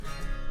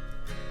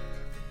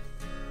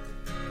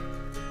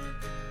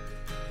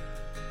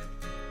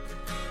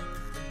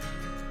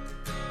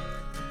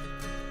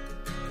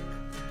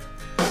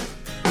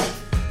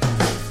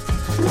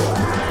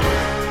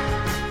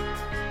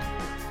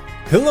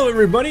Hello,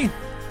 everybody.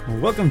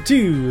 Welcome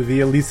to the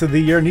Elisa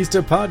the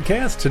Yarnista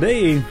podcast.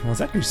 Today, well, it's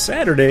actually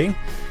Saturday,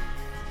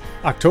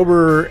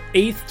 October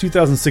 8th,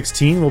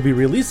 2016. We'll be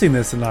releasing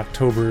this on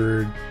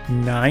October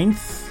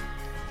 9th,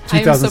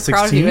 2016. I'm so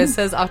proud of you. It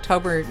says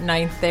October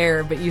 9th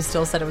there, but you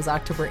still said it was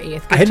October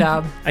 8th. Good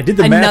job. I did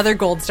the math. Another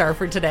gold star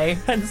for today.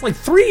 It's like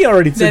 3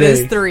 already today. That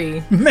is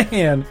 3.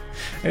 Man,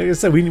 like I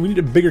said, we need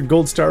a bigger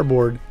gold star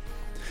board.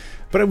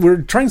 But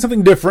we're trying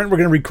something different. We're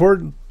going to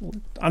record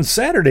on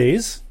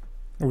Saturdays.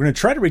 We're going to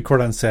try to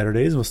record on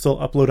Saturdays. We'll still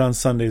upload on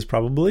Sundays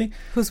probably.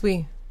 Who's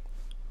we?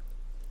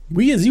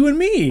 We is you and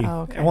me.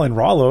 Oh, okay. Well, and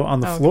Rollo on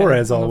the floor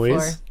as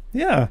always. Floor.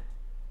 Yeah.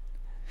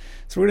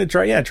 So we're going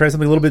to try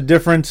something a little bit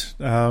different.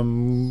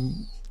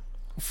 From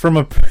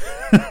a...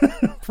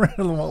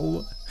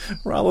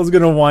 Rollo's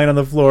going to whine on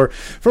the floor.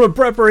 From a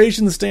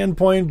preparation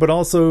standpoint, but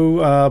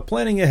also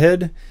planning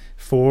ahead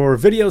for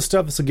video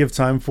stuff. This will give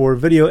time for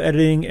video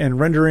editing and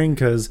rendering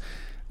because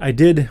I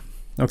did...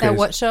 Okay. At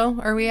what show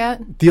are we at?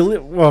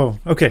 Whoa.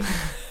 Okay.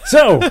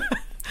 So,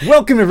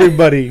 welcome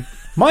everybody.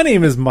 My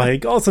name is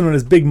Mike, also known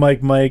as Big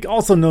Mike,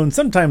 also known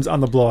sometimes on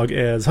the blog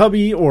as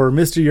Hubby or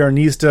Mr.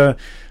 Yarnista.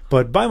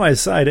 But by my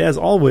side, as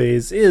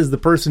always, is the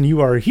person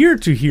you are here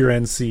to hear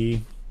and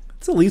see.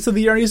 It's Elisa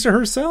the Yarnista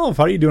herself.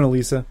 How are you doing,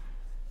 Elisa?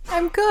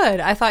 I'm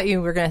good. I thought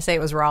you were going to say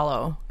it was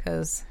Rollo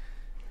because...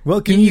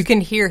 Well, you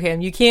can hear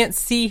him. You can't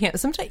see him.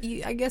 Sometimes,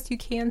 I guess you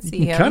can see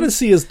him. You kind of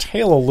see his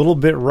tail a little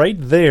bit right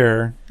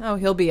there. Oh,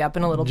 he'll be up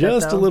in a little bit,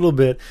 Just a little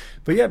bit.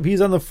 But yeah,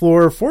 he's on the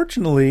floor.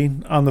 Fortunately,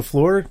 on the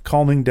floor,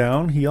 calming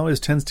down. He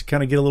always tends to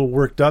kind of get a little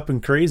worked up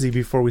and crazy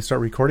before we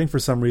start recording for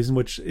some reason,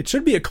 which it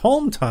should be a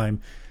calm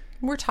time.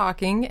 We're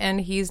talking,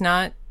 and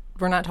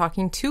we're not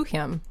talking to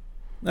him.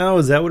 Oh,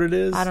 is that what it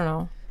is? I don't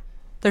know.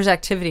 There's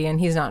activity, and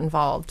he's not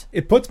involved.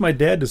 It puts my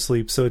dad to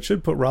sleep, so it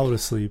should put Rollo to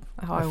sleep.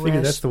 Oh, I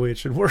figure that's the way it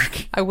should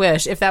work. I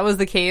wish. If that was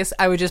the case,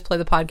 I would just play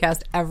the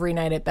podcast every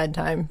night at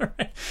bedtime.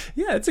 Right.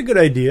 Yeah, it's a good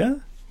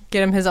idea.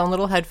 Get him his own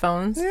little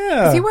headphones.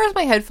 Yeah. He wears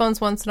my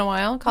headphones once in a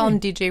while. Call him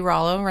DJ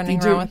Rollo,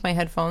 running around with my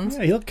headphones.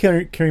 Yeah, he'll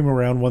carry him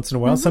around once in a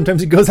while. Mm-hmm. Sometimes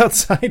he goes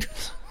outside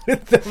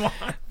with them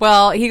on.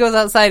 Well, he goes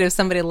outside if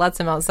somebody lets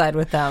him outside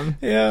with them.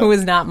 Yeah. Who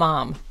is not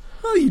mom.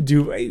 Well, you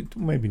do.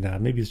 Maybe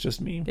not. Maybe it's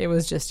just me. It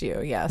was just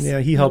you, yes. Yeah,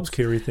 he helps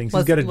carry things.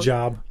 He's got a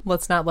job.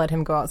 Let's not let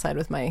him go outside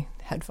with my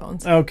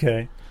headphones.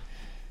 Okay.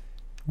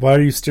 Why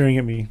are you staring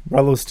at me?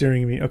 Rollo's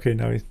staring at me. Okay,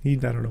 now I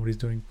don't know what he's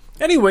doing.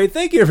 Anyway,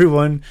 thank you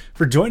everyone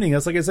for joining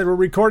us. Like I said, we're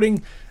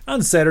recording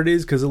on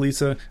Saturdays because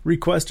Elisa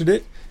requested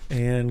it.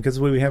 And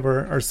because we have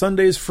our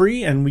Sundays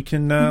free and we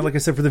can, like I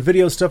said, for the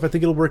video stuff, I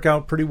think it'll work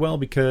out pretty well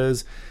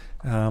because,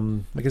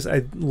 like I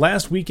said,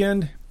 last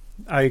weekend...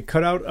 I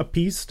cut out a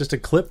piece, just a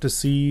clip, to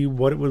see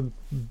what it would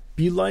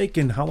be like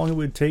and how long it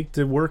would take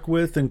to work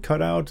with and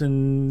cut out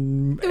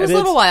and edit. It was a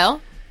little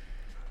while.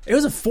 It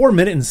was a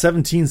 4-minute and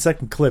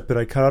 17-second clip that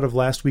I cut out of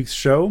last week's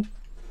show.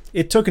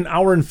 It took an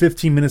hour and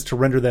 15 minutes to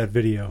render that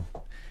video.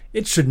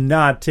 It should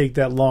not take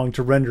that long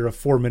to render a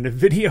 4-minute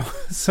video.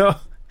 So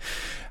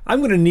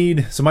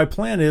my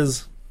plan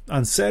is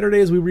on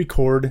Saturdays we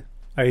record.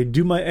 I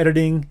do my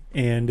editing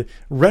and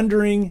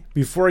rendering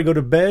before I go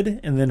to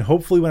bed, and then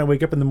hopefully when I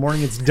wake up in the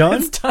morning, it's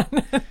done. It's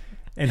done.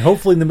 And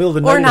hopefully in the middle of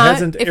the night, or not. It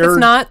hasn't if aired. It's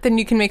not, then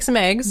you can make some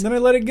eggs. Then I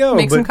let it go.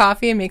 Make some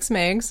coffee and make some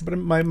eggs. But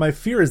my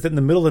fear is that in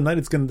the middle of the night,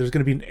 there's going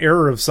to be an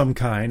error of some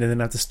kind, and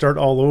then I have to start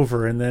all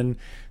over, and then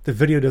the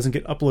video doesn't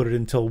get uploaded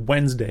until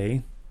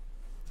Wednesday.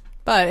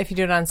 But if you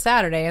do it on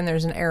Saturday and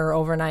there's an error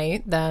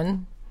overnight,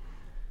 then...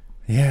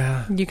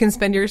 Yeah. You can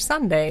spend your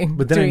Sunday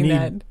but then doing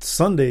I need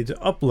Sunday to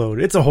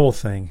upload. It's a whole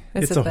thing.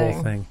 It's a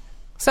whole thing.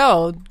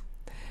 So,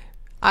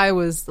 I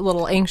was a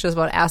little anxious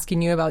about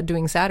asking you about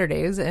doing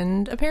Saturdays,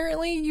 and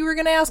apparently you were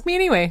going to ask me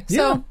anyway. Yeah.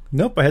 So,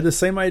 nope, I had the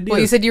same idea. Well,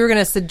 you said you were going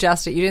to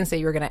suggest it. You didn't say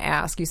you were going to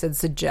ask. You said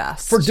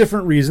suggest. For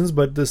different reasons,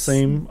 but the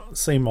same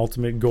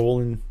ultimate goal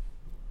and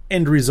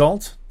end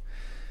result.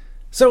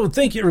 So,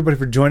 thank you everybody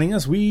for joining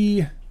us.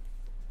 We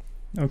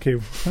need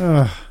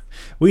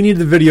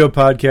the video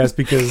podcast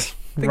because...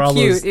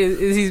 Cute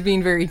is he's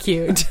being very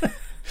cute.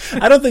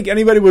 I don't think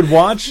anybody would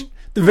watch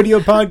the video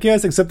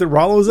podcast except that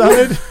Rollo's on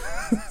it.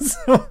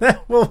 So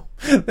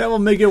that will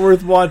make it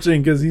worth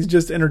watching because he's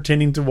just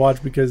entertaining to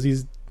watch because he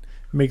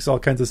makes all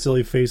kinds of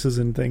silly faces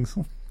and things.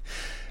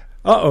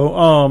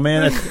 Oh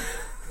man,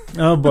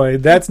 oh boy,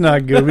 that's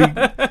not good.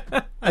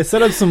 I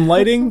set up some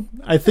lighting.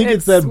 I think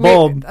it's that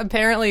bulb.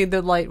 Apparently,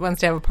 the light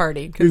wants to have a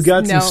party. We've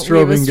got some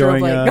strobing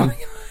going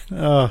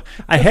on.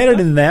 I had it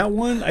in that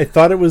one. I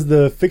thought it was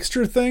the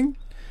fixture thing,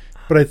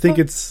 but I think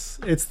it's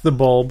the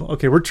bulb.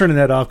 Okay, we're turning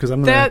that off because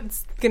I'm gonna.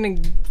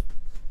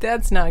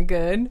 That's not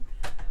good.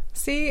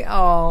 See? Oh.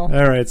 All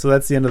right, so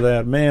that's the end of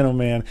that. Man, oh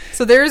man.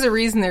 So there is a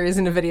reason there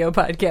isn't a video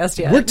podcast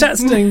yet. We're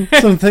testing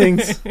some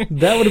things.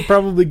 That would have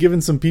probably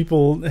given some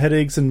people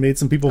headaches and made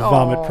some people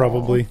vomit,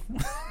 probably.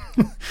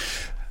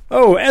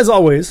 Oh, as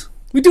always,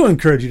 we do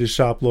encourage you to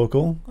shop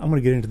local. I'm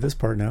going to get into this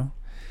part now.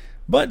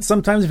 But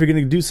sometimes if you're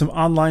going to do some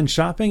online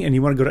shopping and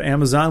you want to go to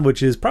Amazon,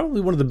 which is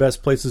probably one of the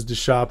best places to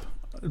shop,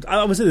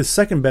 I would say the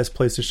second best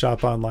place to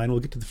shop online.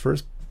 We'll get to the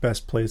first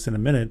best place in a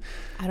minute.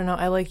 I don't know.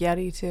 I like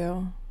Yeti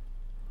too.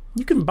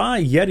 You can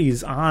buy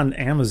Yetis on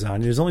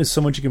Amazon. There's only so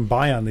much you can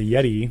buy on the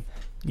Yeti.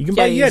 You can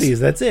buy Yetis.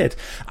 That's it.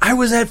 I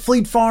was at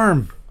Fleet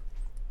Farm.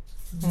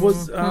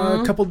 Was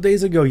a couple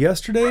days ago.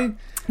 Yesterday.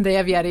 They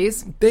have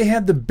Yetis. They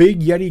have the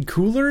big Yeti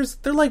coolers.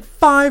 They're like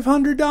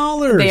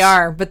 $500. They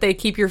are, but they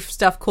keep your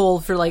stuff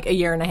cool for like a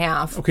year and a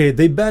half. Okay,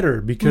 they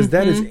better, because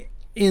that is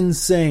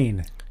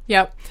insane.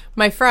 Yep.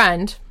 My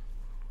friend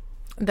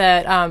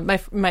that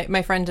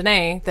my friend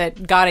Danae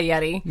that got a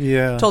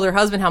Yeti told her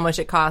husband how much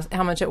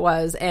it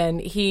was, and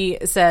he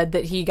said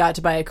that he got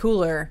to buy a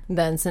cooler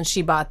then since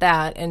she bought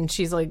that, and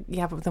she's like,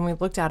 yeah, but then we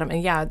looked at him,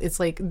 and yeah, it's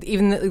like,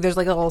 even there's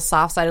like a little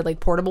soft-sided like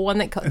portable one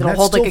that'll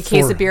hold like a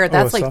case of beer.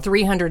 That's like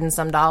 $300 and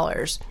some.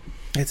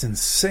 It's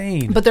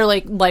insane. But they're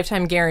like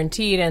lifetime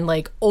guaranteed and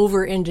like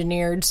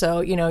over-engineered,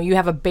 so you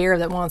have a bear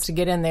that wants to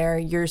get in there,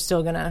 you're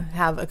still gonna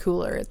have a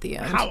cooler at the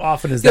end. How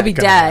often is You'll that be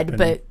dead, happen?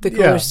 but the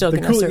cooler's still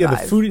gonna survive. Yeah,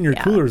 the food in your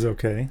cooler is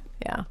okay.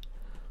 Yeah.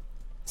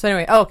 So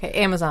anyway, okay,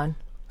 Amazon.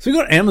 So you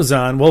go to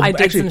Amazon. Well, I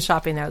did some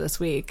shopping there this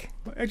week.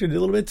 I actually did a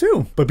little bit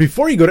too. But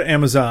before you go to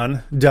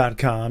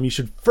Amazon.com, you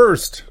should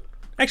first...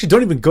 Actually,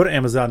 don't even go to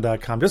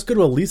Amazon.com. Just go to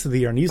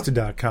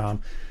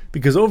ElisaTheYarnista.com,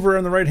 because over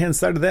on the right-hand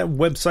side of that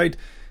website,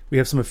 we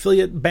have some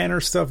affiliate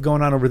banner stuff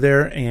going on over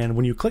there, and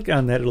when you click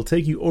on that, it'll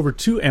take you over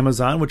to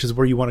Amazon, which is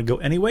where you want to go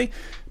anyway.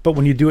 But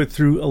when you do it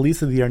through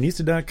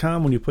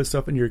ElisaTheYarnista.com, when you put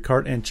stuff in your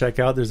cart and check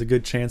out, there's a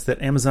good chance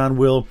that Amazon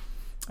will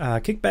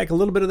kick back a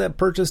little bit of that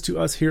purchase to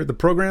us here at the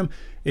program.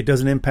 It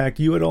doesn't impact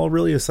you at all,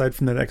 really, aside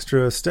from that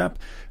extra step.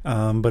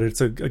 But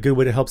it's a good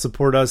way to help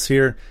support us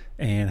here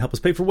and help us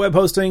pay for web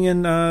hosting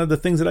and the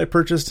things that I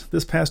purchased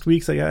this past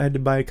week. So I had to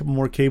buy a couple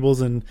more cables,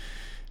 and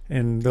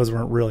those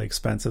weren't really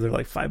expensive. They're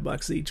like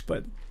 $5 each,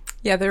 but...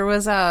 Yeah, there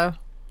was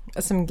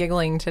some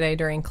giggling today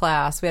during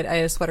class. I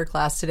had a sweater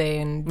class today,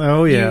 and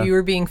you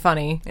were being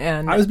funny.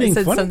 And I was being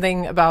funny.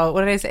 Something about,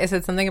 what did I say? I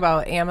said something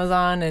about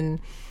Amazon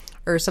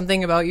or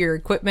something about your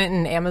equipment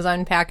and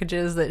Amazon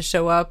packages that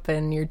show up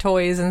and your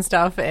toys and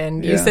stuff.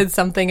 And you said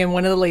something, and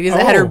one of the ladies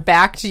that had her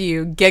back to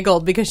you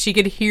giggled because she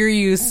could hear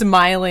you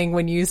smiling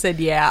when you said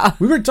yeah.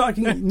 We were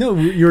talking,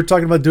 you were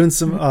talking about doing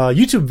some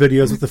YouTube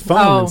videos with the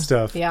phone and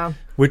stuff. Yeah.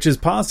 Which is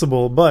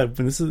possible, but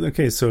this is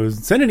okay. So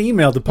send an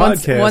email to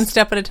podcast. One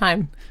step at a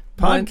time.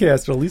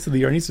 Podcast at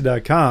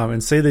ElisaTheYarnista.com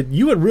and say that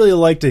you would really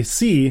like to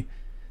see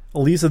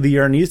Elisa the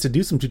Yarnista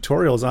do some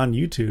tutorials on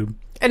YouTube.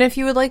 And if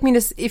you would like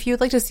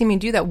to see me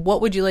do that,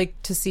 what would you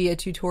like to see a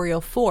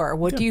tutorial for?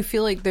 What do you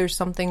feel like there's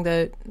something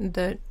that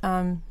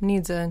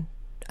needs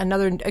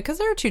another? Because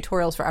there are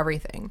tutorials for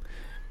everything,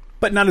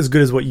 but not as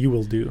good as what you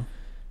will do.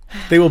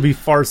 They will be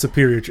far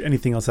superior to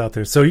anything else out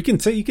there. So you can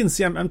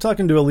see I'm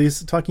talking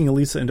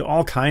Elisa into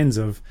all kinds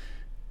of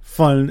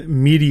fun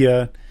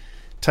media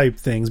type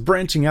things,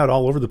 branching out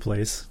all over the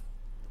place.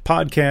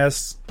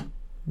 Podcasts,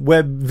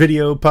 web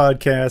video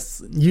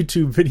podcasts,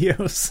 YouTube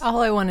videos.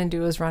 All I want to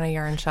do is run a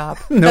yarn shop.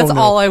 That's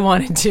all I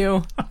want to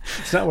do.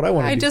 It's not what I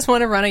want to do. I just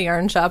want to run a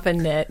yarn shop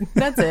and knit.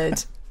 That's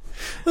it.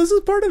 This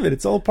is part of it.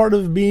 It's all part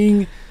of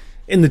being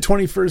in the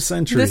 21st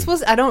century.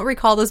 I don't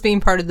recall this being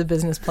part of the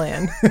business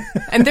plan.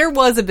 And there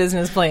was a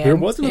business plan. There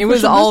was an official It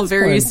was all business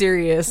very plan.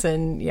 serious,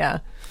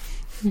 and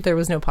there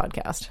was no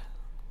podcast.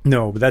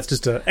 No, but that's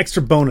just an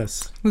extra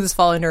bonus. Will this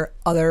fall under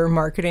other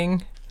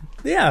marketing?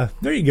 Yeah,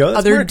 there you go. That's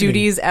other marketing.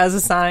 Duties as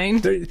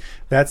assigned.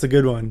 That's a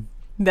good one.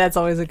 That's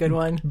always a good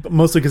one. But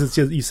mostly because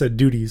you said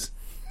duties.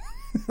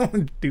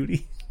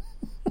 Duty.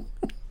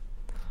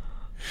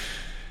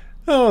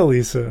 Oh,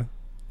 Lisa.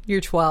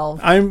 You're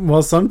 12.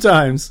 Well,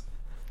 sometimes.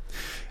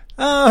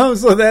 Oh,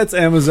 so that's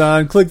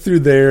Amazon. Click through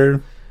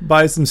there.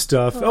 Buy some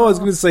stuff. I was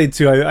going to say,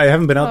 too, I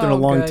haven't been out there in a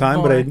long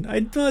time, but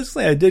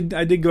I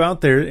did go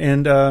out there,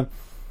 and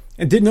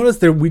I did notice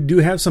that we do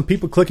have some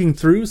people clicking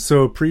through,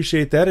 so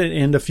appreciate that,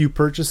 and a few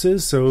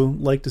purchases, so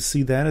like to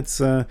see that. It's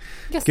yes,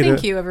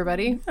 thank you,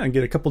 everybody. Yeah,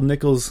 get a couple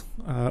nickels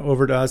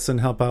over to us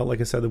and help out, like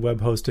I said, the web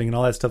hosting and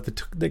all that stuff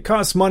that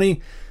costs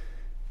money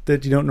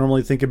that you don't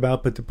normally think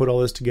about, but to put all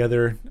this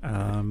together.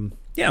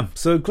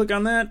 So click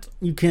on that.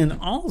 You can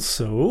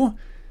also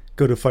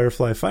go to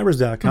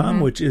fireflyfibers.com,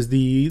 which is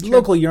the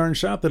local yarn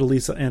shop that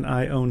Elisa and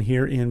I own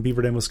here in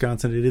Beaver Dam,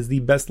 Wisconsin. It is the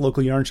best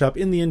local yarn shop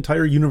in the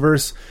entire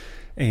universe.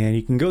 And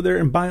you can go there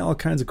and buy all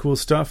kinds of cool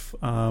stuff,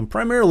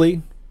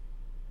 primarily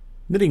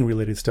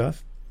knitting-related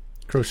stuff,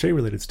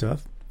 crochet-related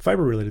stuff,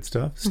 fiber-related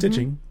stuff,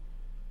 stitching.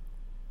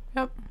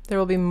 Yep. There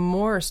will be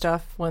more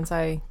stuff once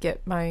we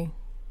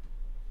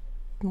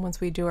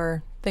do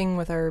our thing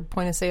with our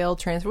point-of-sale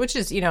transfer, which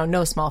is,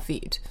 no small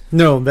feat.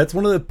 No, that's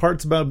one of the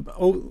parts about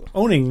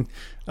owning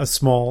a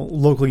small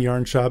local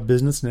yarn shop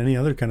business and any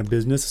other kind of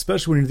business,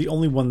 especially when you're the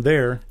only one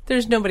there.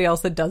 There's nobody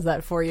else that does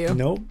that for you.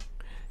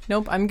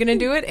 Nope, I'm going to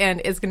do it,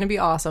 and it's going to be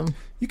awesome.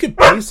 You could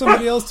pay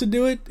somebody else to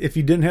do it if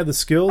you didn't have the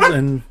skills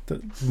and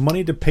the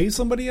money to pay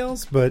somebody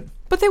else, but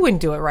they wouldn't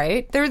do it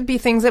right. There would be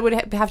things that would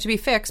have to be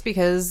fixed,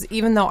 because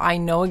even though I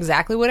know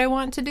exactly what I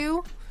want to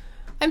do,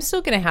 I'm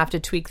still going to have to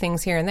tweak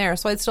things here and there,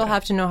 so I'd still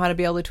have to know how to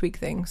be able to tweak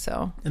things.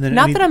 So,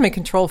 not that I'm a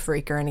control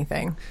freak or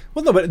anything.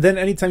 Well, no, but then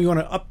anytime you want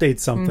to update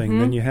something,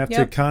 then you have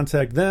to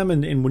contact them,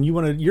 and when you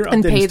want to, you're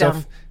updating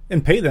stuff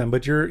and pay them,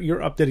 but you're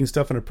updating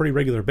stuff on a pretty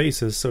regular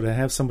basis. So to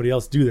have somebody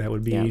else do that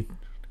would be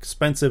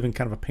expensive and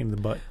kind of a pain in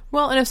the butt.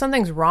 Well, and if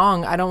something's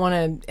wrong, I don't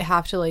want to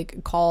have to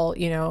like call,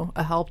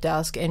 a help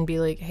desk and be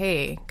like,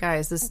 "Hey,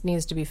 guys, this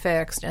needs to be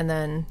fixed," and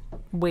then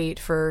wait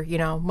for,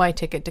 my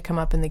ticket to come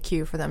up in the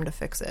queue for them to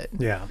fix it.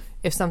 Yeah.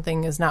 If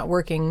something is not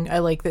working, I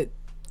like that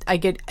I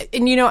get,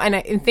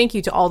 and thank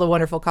you to all the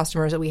wonderful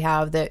customers that we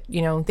have that,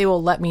 they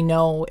will let me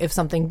know if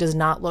something does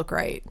not look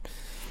right.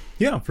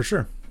 Yeah, for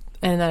sure.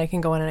 And then I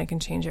can go in and I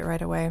can change it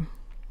right away.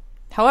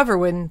 However,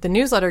 when the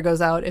newsletter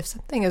goes out, if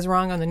something is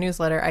wrong on the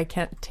newsletter, I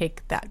can't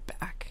take that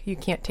back. You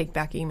can't take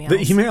back emails. The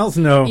emails?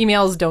 No.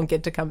 Emails don't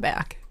get to come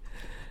back.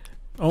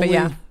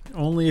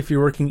 Only if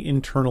you're working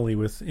internally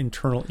with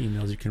internal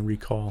emails you can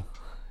recall.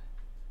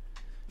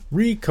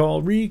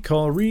 Recall.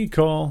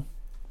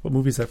 What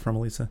movie is that from,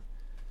 Elisa?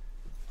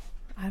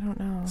 I don't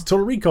know. It's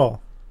Total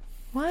Recall.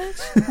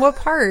 What? What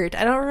part?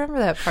 I don't remember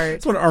that part.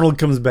 It's when Arnold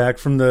comes back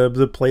from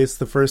the place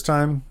the first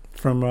time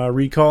from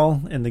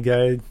Recall, and the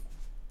guy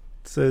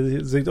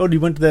says, "Oh, you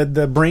went to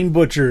the Brain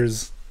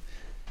Butchers."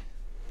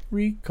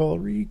 Recall.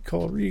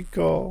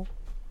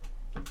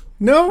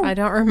 No? I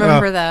don't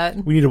remember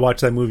that. We need to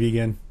watch that movie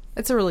again.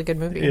 It's a really good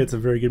movie. It's a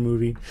very good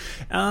movie.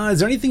 Is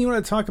there anything you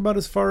want to talk about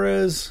as far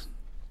as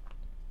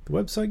the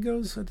website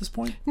goes at this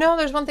point? No,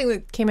 there's one thing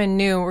that came in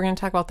new. We're going to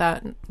talk about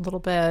that in a little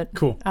bit.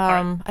 Cool.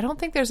 Right. I don't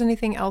think there's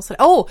anything else.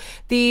 I'll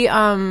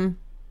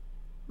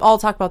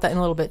talk about that in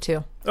a little bit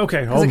too.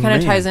 Okay. Because it kind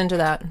of ties into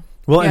that.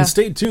 Well, and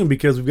stay tuned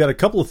because we've got a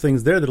couple of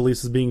things there that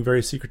Elisa's being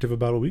very secretive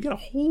about. We got a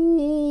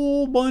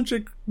whole bunch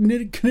of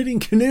knitting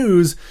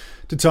canoes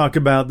to talk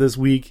about this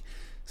week.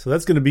 So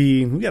that's going to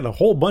be, we got a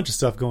whole bunch of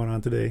stuff going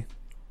on today.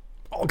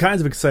 All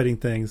kinds of exciting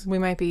things. We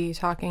might be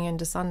talking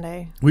into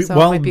Sunday. It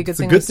might be a good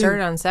thing we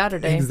started on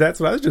Saturday. That's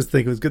what I was just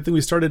thinking. It's a good thing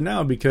we started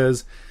now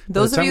because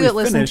those of you that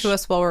listen to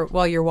us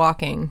while you're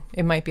walking,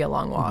 it might be a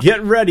long walk.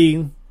 Get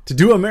ready to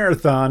do a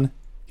marathon.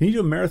 Can you do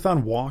a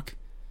marathon walk?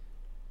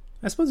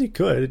 I suppose you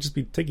could. It'd just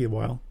be taking a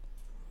while.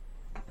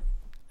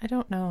 I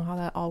don't know how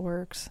that all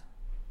works.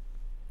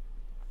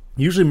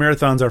 Usually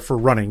marathons are for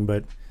running,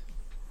 but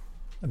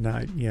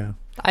yeah.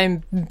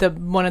 I'm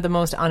one of the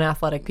most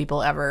unathletic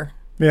people ever.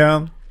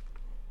 Yeah.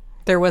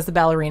 There was the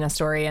ballerina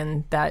story,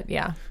 and that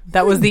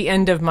was the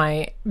end of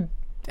my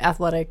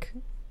athletic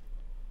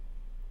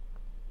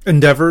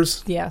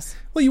endeavors. Yes.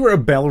 Well, you were a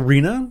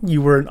ballerina.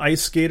 You were an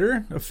ice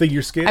skater, a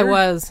figure skater. I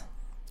was.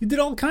 You did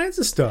all kinds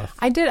of stuff.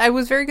 I did. I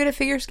was very good at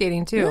figure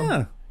skating, too.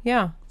 Yeah.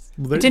 Yeah.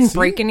 Well, it didn't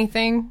break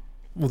anything.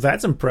 Well,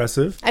 that's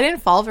impressive. I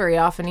didn't fall very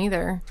often,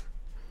 either.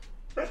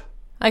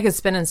 I could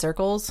spin in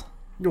circles.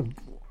 We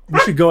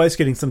should go ice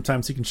skating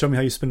sometime so you can show me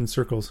how you spin in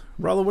circles.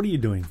 Rollo, what are you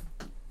doing?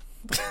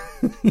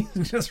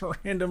 He's just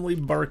randomly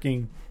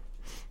barking.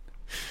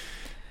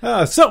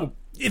 So,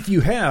 if you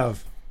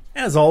have,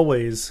 as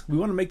always, we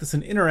want to make this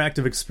an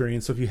interactive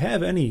experience. So if you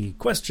have any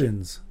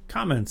questions,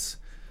 comments,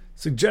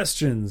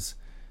 suggestions,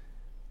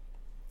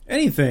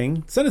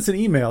 anything, send us an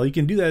email. You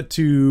can do that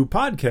to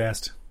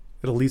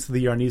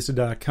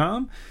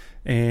podcast@elisatheyarnista.com,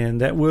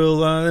 and that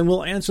will and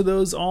we'll answer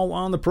those all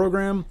on the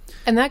program.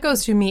 And that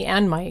goes to me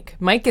and Mike.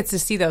 Mike gets to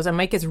see those, and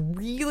Mike gets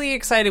really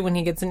excited when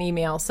he gets an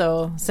email.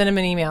 So send him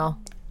an email.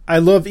 I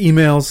love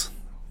emails.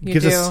 You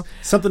gives do. Us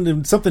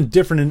something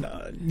different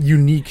and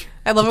unique.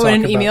 I love it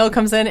when an email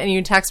comes in and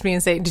you text me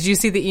and say, "Did you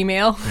see the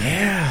email?"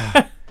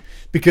 Yeah.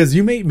 Because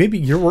maybe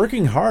you're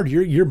working hard.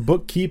 You're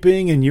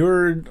bookkeeping and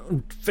you're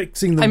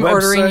fixing the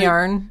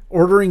website.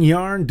 Ordering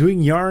yarn,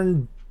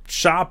 doing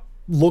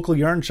local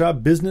yarn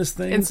shop business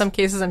things. In some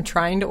cases, I'm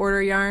trying to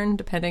order yarn,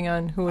 depending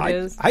on who it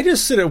is. I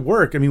just sit at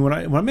work. I mean, when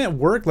I'm at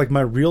work, like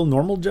my real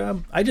normal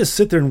job, I just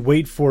sit there and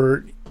wait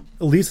for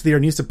Elisa the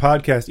Arnista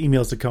podcast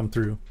emails to come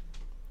through.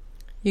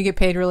 You get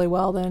paid really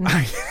well then.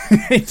 I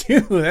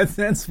do.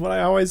 That's what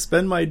I always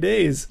spend my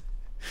days.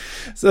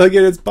 So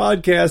again, it's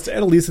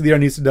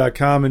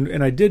podcast@elisathearnista.com,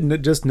 and I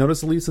did just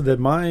notice, Elisa,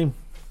 that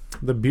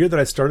the beer that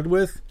I started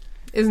with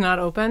is not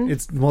open.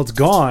 It's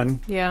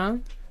gone. Yeah.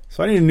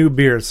 So I need a new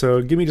beer.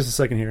 So give me just a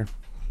second here.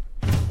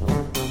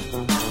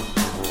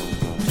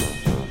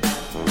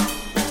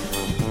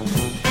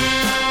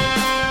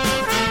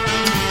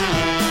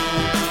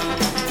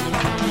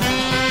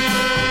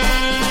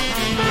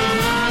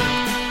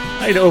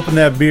 I need to open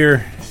that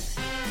beer.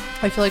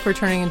 I feel like we're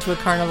turning into a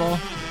carnival.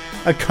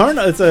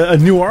 It's a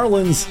New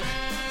Orleans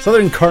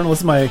Southern Carnival.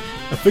 This is my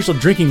official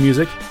drinking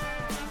music.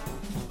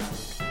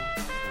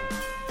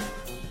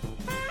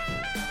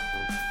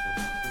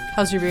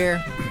 How's your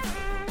beer?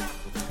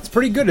 It's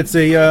pretty good. It's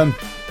a...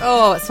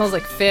 oh, it smells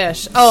like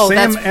fish. Oh,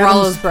 that's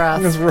Rollo's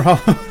breath.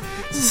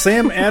 That's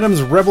Sam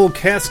Adams Rebel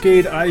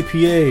Cascade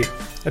IPA.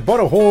 I bought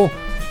a whole,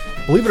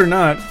 believe it or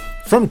not,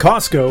 from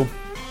Costco,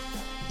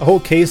 a whole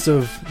case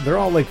of... They're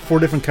all like 4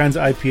 different kinds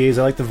of IPAs.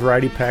 I like the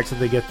variety packs that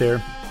they get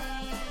there.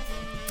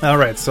 All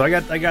right, so I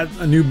got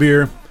a new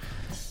beer.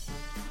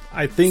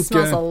 I think... It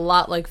smells a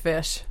lot like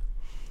fish.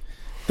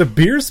 The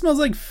beer smells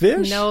like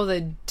fish? No,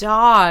 the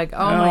dog.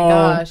 Oh my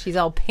gosh, he's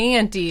all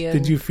panty.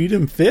 Did you feed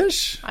him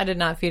fish? I did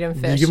not feed him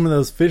fish. Did you give him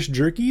those fish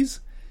jerkies?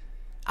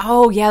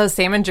 Oh, yeah, the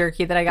salmon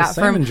jerky that I got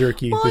from... salmon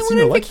jerky. Well, I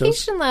went on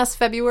vacation last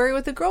February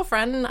with a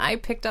girlfriend, and I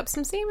picked up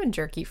some salmon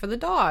jerky for the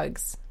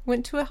dogs.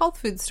 Went to a health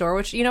food store,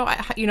 which, you know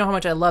how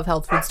much I love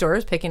health food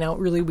stores, picking out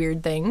really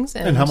weird things.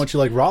 And how much you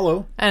like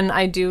Rollo. And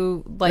I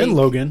do like... And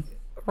Logan.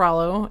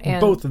 Rollo.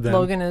 And both of them.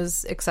 Logan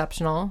is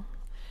exceptional.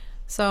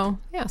 So,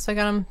 yeah, so I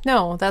got him...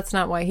 No, that's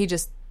not why. He's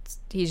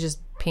just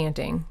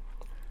panting.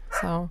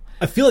 So...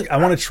 I feel like I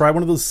want to try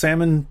one of those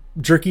salmon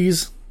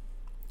jerkies.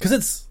 Because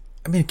it's...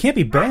 I mean, it can't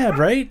be bad,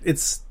 right?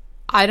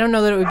 I don't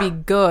know that it would be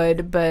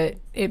good, but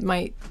it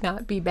might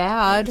not be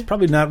bad. It's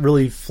probably not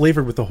really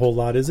flavored with a whole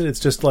lot, is it? It's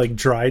just like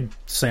dried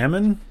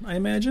salmon, I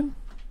imagine.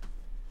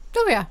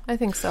 Oh, yeah, I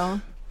think so.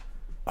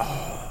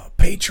 Oh,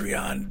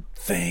 Patreon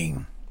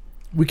thing.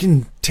 We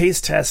can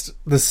taste test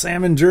the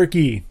salmon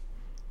jerky.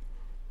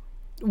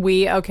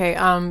 You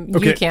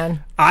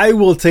can. I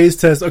will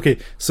taste test. Okay,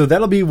 so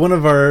that'll be one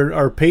of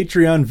our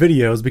Patreon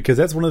videos, because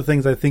that's one of the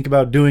things I think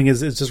about doing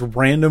is just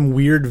random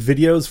weird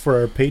videos for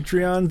our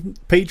Patreon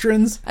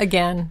patrons.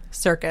 Again,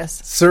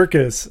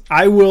 circus.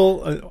 I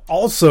will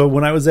also,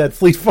 when I was at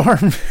Fleet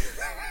Farm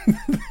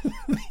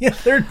the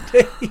other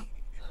day,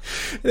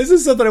 this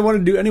is something I want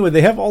to do anyway. They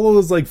have all of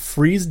those like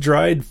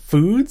freeze-dried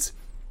foods,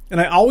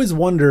 and I always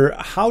wonder,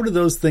 how do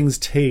those things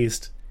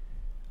taste?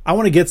 I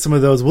want to get some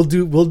of those. We'll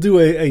do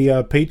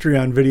a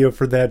Patreon video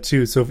for that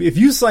too. So if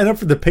you sign up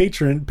for the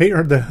Patreon,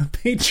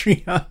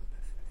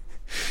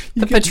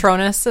 the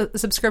Patronus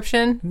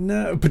subscription.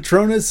 No,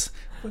 Patronus.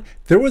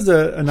 There was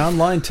an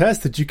online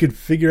test that you could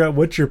figure out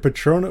what your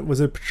Patronus was.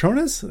 It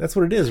Patronus? That's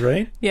what it is,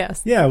 right?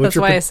 Yes. Yeah. That's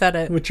why I said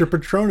it. What your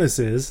Patronus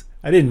is.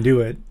 I didn't do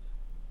it.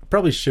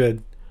 Probably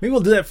should. Maybe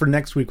we'll do that for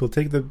next week. We'll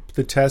take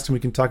the test and we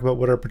can talk about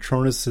what our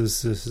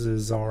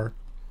Patronuses are.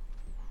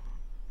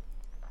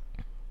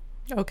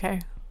 Okay.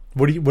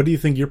 What do you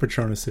think your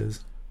Patronus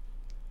is?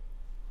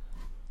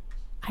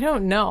 I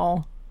don't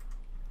know.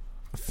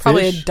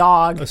 Probably a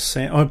dog.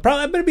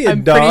 Probably better be a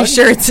dog. I'm pretty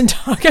sure it's a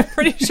dog. I'm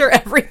pretty sure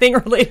everything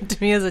related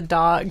to me is a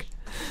dog.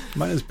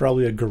 Mine is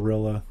probably a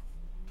gorilla.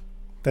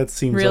 That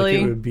seems really?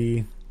 Like it would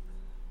be.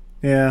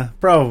 Yeah,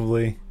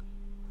 probably.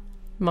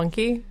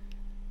 Monkey?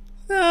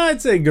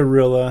 I'd say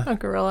gorilla. A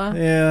gorilla?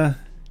 Yeah.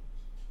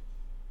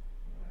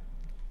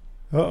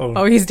 Uh-oh.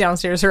 Oh, he's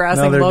downstairs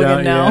harassing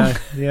Logan now.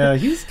 Yeah,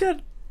 he's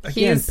got...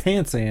 Again,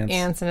 pants ants.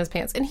 Ants in his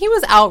pants. And he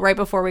was out right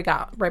before we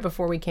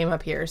came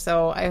up here.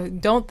 So I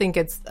don't think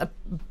it's a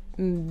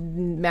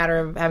matter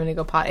of having to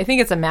go potty. I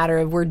think it's a matter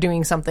of we're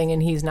doing something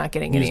and he's not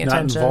getting any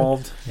attention. He's not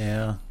involved.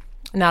 Yeah.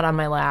 Not on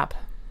my lap.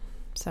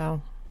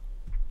 So.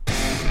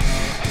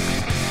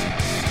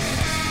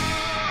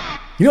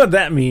 You know what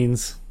that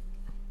means?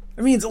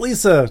 It means,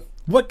 Elisa,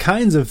 what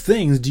kinds of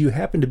things do you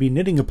happen to be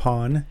knitting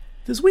upon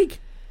this week?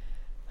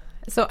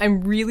 So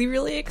I'm really,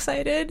 really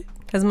excited.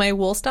 Because my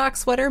Woolstock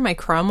sweater, my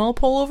Cromwell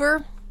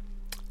pullover,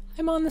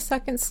 I'm on the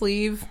second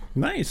sleeve.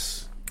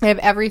 Nice. I have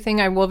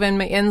everything. I wove in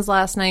my ends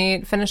last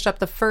night, finished up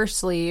the first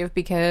sleeve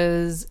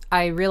because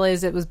I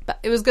realized it was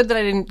good that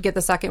I didn't get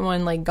the second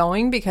one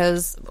going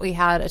because we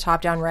had a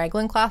top-down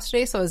raglan class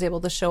today, so I was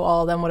able to show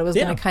all of them what it was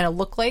going to kind of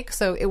look like,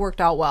 so it worked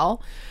out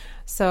well.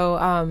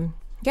 So,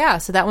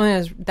 so that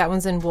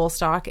one's in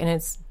Woolstock, and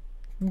it's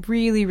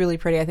really, really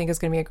pretty. I think it's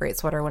going to be a great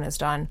sweater when it's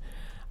done.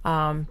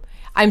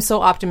 I'm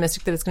so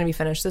optimistic that it's going to be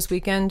finished this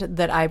weekend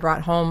that I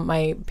brought home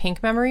my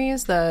Pink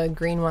Memories, the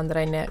green one that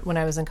I knit when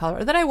I was in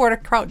Colorado, that I wore to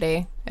Kraut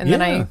Day. And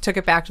then I took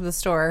it back to the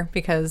store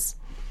because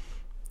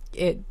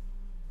it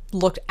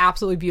looked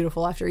absolutely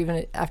beautiful after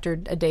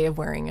a day of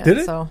wearing it. Did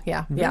it? So,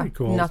 Very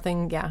cool.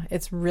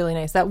 It's really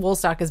nice. That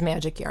Woolstock is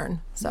magic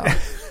yarn. So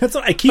that's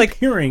what I keep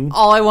hearing.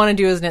 All I want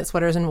to do is knit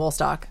sweaters in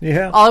Woolstock.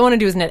 Yeah. All I want to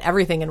do is knit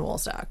everything in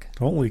Woolstock.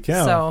 Holy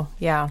cow. So,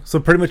 yeah. So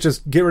pretty much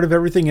just get rid of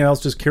everything else.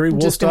 Just carry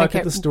Woolstock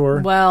at the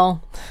store.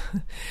 Well,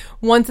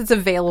 once it's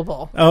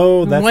available.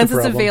 Oh, that's once the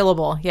problem. It's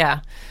available, yeah.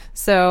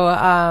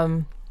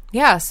 So,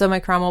 so my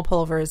Cromwell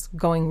pullover is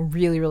going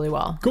really, really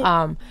well.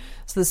 Cool.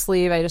 So the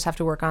sleeve, I just have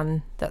to work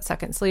on that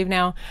second sleeve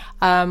now.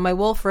 My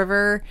Wolf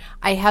River,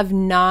 I have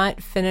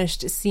not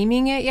finished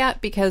seaming it yet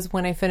because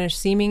when I finish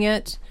seaming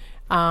it,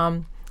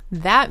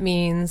 that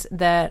means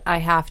that I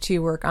have to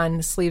work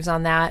on sleeves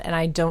on that, and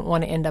I don't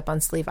want to end up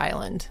on Sleeve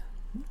Island.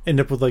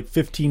 End up with like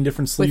 15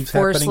 different sleeves with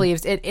 4 happening?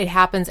 Sleeves. It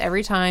happens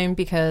every time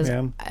because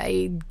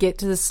I get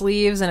to the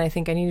sleeves and I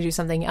think I need to do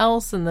something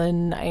else, and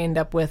then I end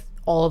up with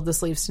all of the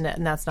sleeves to knit,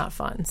 and that's not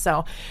fun.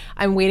 So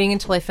I'm waiting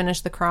until I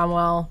finish the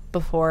Cromwell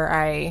before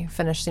I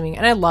finish seaming.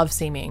 And I love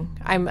seaming.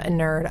 I'm a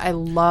nerd. I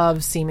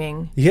love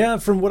seaming. Yeah,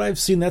 from what I've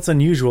seen, that's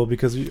unusual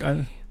because...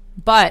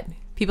 But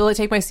people that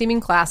take my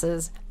seaming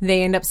classes,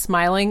 they end up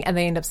smiling and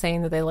they end up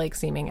saying that they like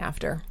seaming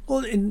after.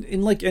 Well,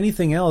 in like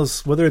anything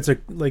else, whether it's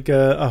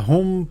a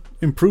home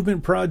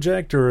improvement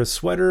project or a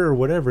sweater or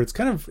whatever, it's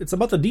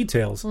about the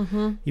details.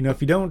 Mm-hmm. You know,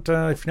 if you're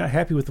not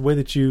happy with the way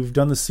that you've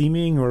done the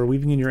seaming or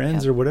weaving in your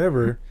ends or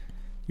whatever,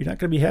 you're not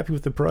going to be happy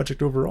with the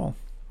project overall.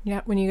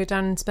 Yeah, when you get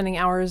done spending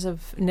hours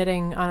of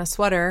knitting on a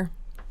sweater,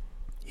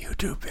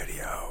 YouTube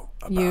video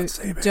about you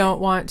saving. Don't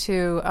want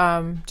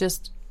to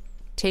just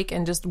take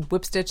and just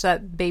whip stitch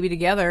that baby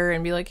together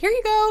and be like, here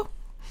you go,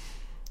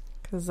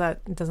 because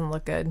that doesn't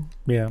look good.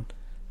 Yeah.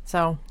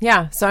 So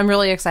I'm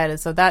really excited.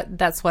 So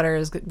that sweater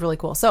is really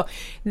cool. So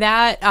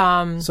that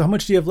so how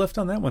much do you have left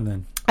on that one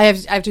then? I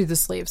have to do the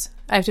sleeves.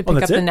 I have to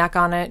pick up the neck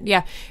on it.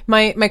 Yeah.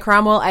 My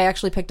Cromwell, I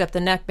actually picked up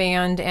the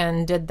neckband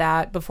and did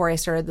that before I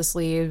started the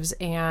sleeves.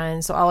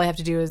 And so all I have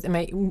to do is,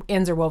 my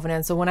ends are woven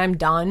in. So when I'm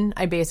done,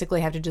 I basically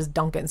have to just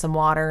dunk it in some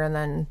water and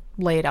then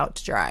lay it out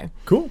to dry.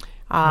 Cool.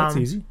 That's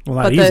easy. Well,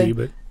 not easy,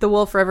 but... The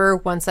Wolf River,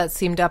 once that's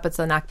seamed up, it's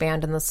the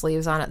neckband and the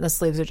sleeves on it. And the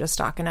sleeves are just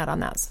stockinette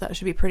on that. So that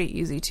should be pretty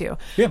easy, too.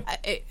 Yeah.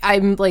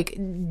 I'm, like,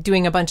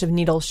 doing a bunch of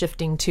needle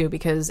shifting, too,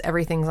 because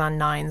everything's on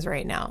 9s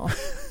right now.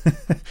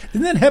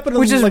 Didn't that happen?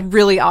 Which is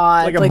really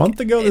odd. Like a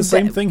month ago, the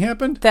same thing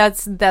happened?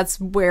 That's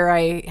where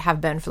I have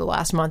been for the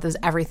last month, is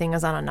everything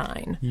is on a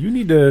 9. You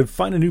need to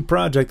find a new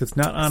project that's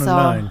not on a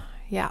 9.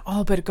 Yeah.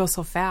 Oh, but it goes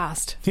so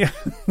fast. Yeah.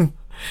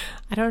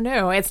 I don't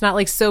know. It's not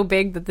like so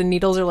big that the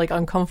needles are like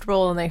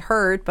uncomfortable and they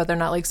hurt, but they're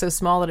not like so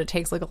small that it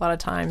takes like a lot of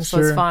time. So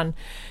it's fun.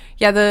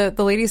 Yeah,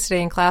 the ladies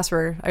today in class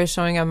I was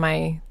showing them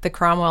the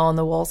Cromwell and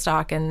the wool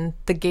stock, and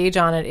the gauge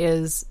on it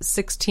is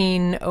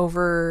 16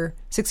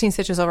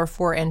 stitches over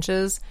 4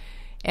 inches.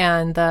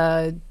 And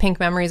the Pink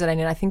Memories that I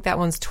knit, I think that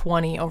one's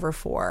 20 over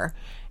 4.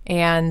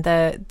 And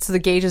so the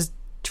gauge is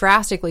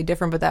drastically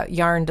different, but that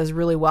yarn does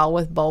really well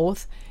with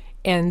both.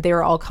 And they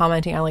were all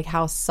commenting on like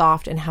how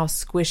soft and how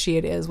squishy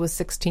it is with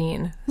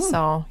 16.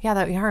 So yeah,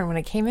 that yarn, when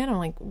it came in, I'm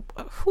like,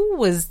 who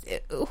was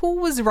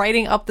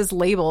writing up this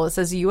label? It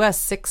says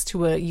US 6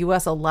 to a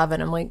US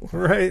 11. I'm like,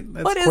 right,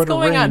 that's what is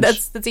going on?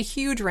 That's a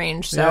huge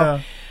range.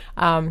 So,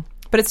 but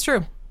it's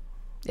true.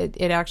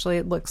 It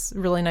actually looks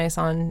really nice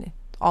on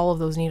all of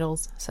those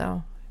needles.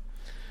 So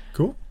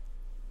cool.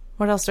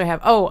 What else do I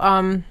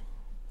have?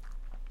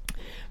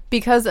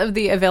 Because of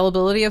the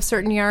availability of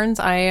certain yarns,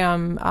 I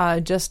am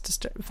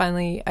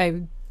finally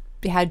I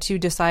had to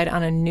decide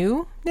on a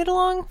new knit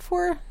along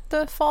for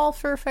the fall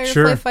for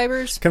Firefly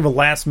Fibers. Kind of a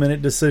last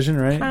minute decision,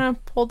 right? Kind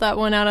of pulled that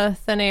one out of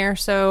thin air,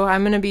 so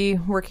I'm going to be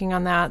working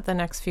on that the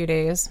next few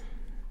days.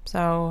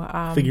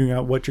 So figuring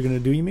out what you're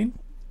going to do, you mean?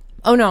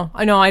 Oh no,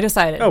 I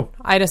decided.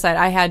 I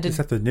decided I had to. You just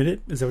have to knit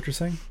it. Is that what you're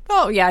saying?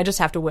 Oh yeah, I just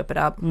have to whip it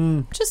up.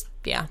 Just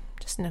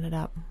knit it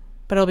up,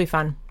 but it'll be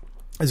fun.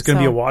 Is it going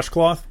to be a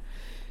washcloth?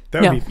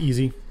 That would be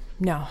easy.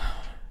 No,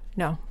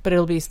 but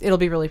it'll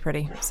be really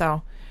pretty.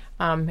 So,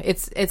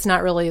 it's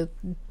not really.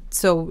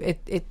 So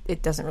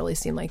it doesn't really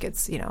seem like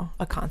it's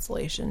a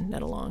consolation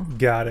knit along.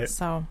 Got it.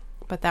 So,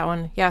 but that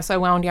one, yeah. So I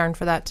wound yarn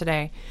for that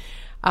today.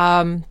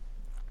 And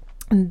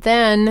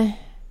then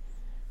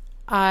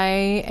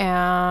I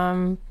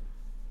am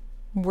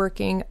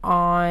working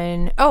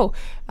on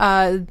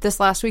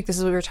this last week. This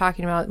is what we were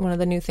talking about. One of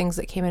the new things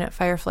that came in at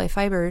Firefly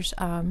Fibers.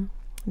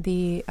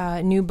 The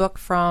new book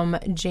from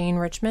Jane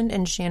Richmond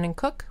and Shannon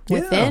Cook,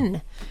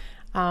 Within.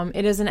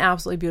 It is an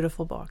absolutely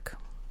beautiful book,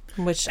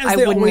 which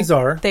always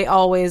are. They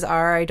always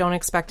are. I don't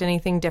expect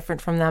anything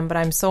different from them, but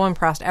I'm so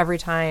impressed every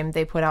time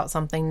they put out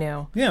something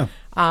new. Yeah.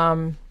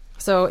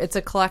 So it's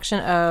a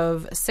collection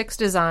of 6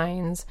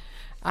 designs.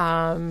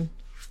 And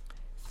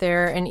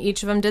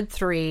each of them did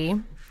 3.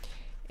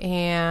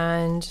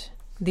 And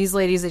these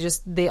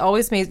ladies, they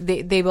always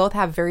they both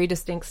have very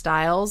distinct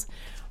styles.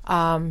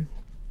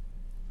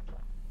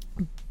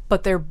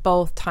 But they're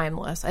both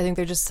timeless. I think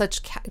they're just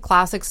such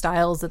classic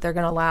styles that they're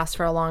going to last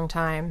for a long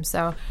time.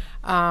 So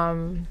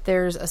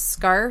there's a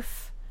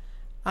scarf,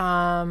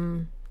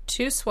 2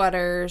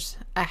 sweaters,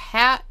 a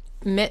hat,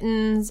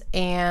 mittens,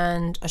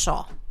 and a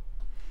shawl.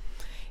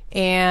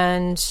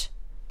 And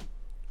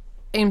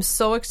I'm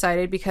so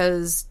excited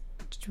because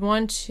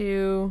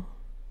two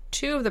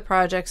of the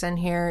projects in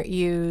here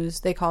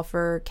they call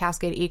for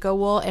Cascade Eco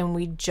Wool, and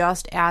we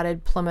just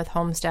added Plymouth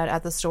Homestead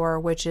at the store,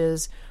 which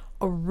is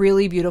a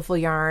really beautiful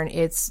yarn.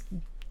 It's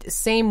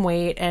same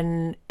weight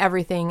and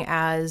everything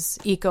as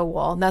Eco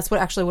Wool. And that's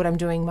what I'm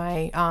doing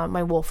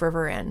my Wolf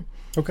River in.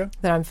 Okay.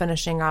 That I'm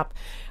finishing up.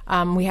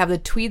 We have the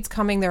tweeds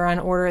coming. They're on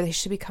order. They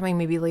should be coming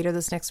maybe later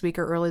this next week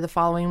or early the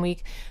following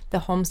week. The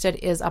Homestead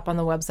is up on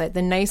the website.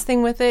 The nice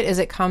thing with it is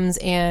it comes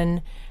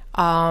in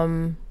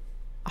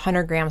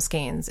 100-gram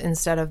skeins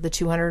instead of the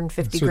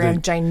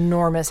 250-gram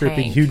ginormous Hank.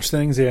 Big, huge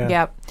things,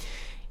 yeah.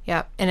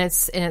 Yep. And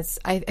it's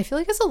I feel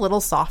like it's a little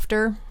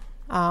softer.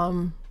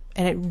 And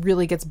it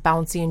really gets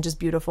bouncy and just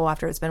beautiful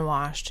after it's been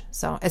washed.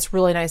 So it's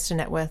really nice to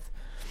knit with.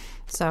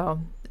 So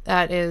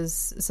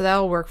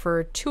that'll work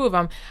for 2 of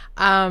them.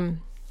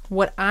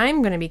 What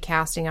I'm going to be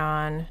casting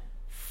on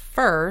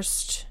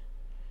first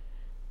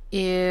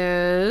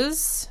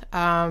is,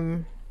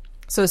 so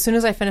as soon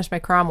as I finish my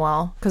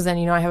Cromwell, because then,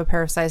 I have a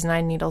pair of size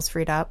 9 needles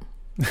freed up.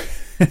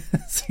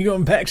 So you're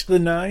going back to the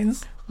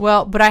 9s?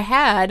 Well, but I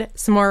had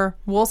some more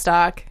wool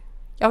stock.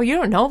 Oh, you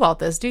don't know about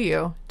this, do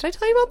you? Did I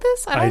tell you about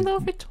this? I don't know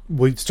if it...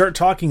 Well, start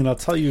talking and I'll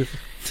tell you.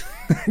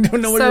 I don't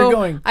know where you're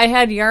going. I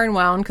had yarn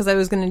wound because I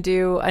was going to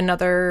do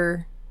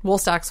another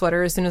Woolstock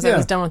sweater as soon as I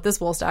was done with this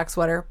Woolstock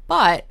sweater.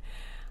 But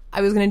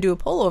I was going to do a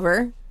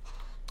pullover.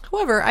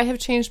 However, I have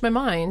changed my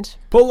mind.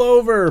 Pull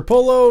over.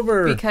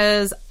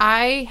 Because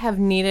I have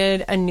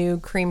needed a new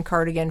cream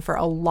cardigan for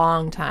a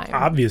long time.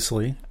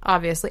 Obviously.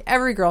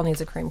 Every girl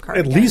needs a cream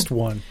cardigan. At least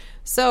one.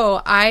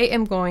 So I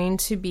am going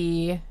to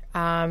be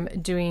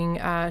doing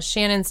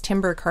Shannon's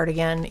Timber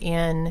cardigan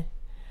in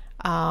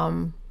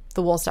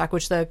the Woolstock,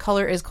 which the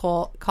color is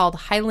called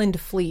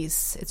Highland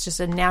Fleece. It's just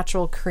a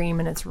natural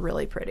cream, and it's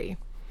really pretty.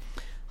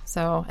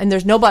 So, and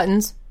there's no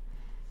buttons.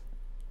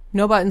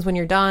 No buttons when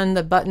you're done.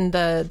 The button,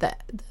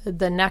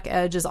 the neck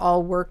edge is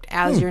all worked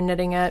as you're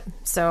knitting it.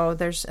 So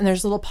there's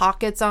little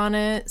pockets on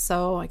it,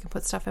 so I can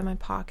put stuff in my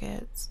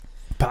pockets.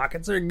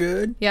 Pockets are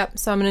good. Yep.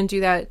 So I'm going to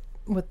do that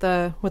with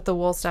the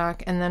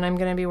Woolstock, and then I'm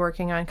going to be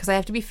working on, because I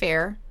have to be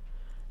fair.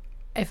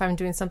 If I'm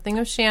doing something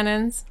of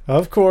Shannon's,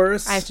 of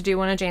course, I have to do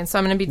one of Jane's. So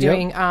I'm going to be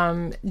doing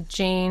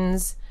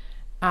Jane's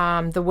the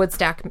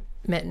Woodstack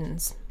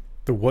mittens.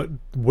 The what?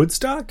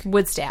 Woodstock?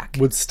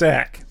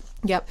 Woodstack.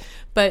 Yep.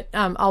 But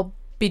I'll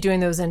be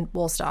doing those in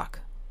Woolstock.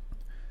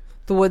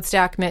 The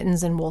Woodstack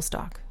mittens in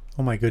Woolstock.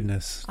 Oh my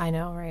goodness. I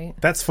know, right?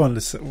 That's fun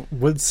to say.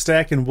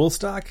 Woodstack and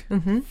Woolstock?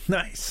 Mm-hmm.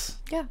 Nice.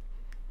 Yeah.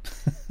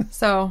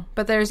 So,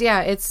 but there's,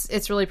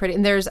 it's really pretty.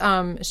 And there's,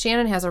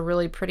 Shannon has a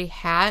really pretty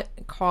hat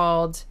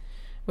called,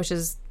 which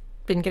has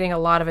been getting a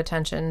lot of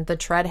attention, the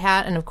Tread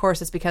hat. And of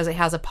course it's because it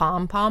has a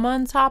pom-pom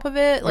on top of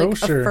it, like a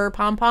fur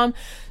pom-pom.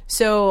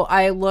 So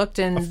I looked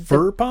and... A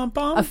fur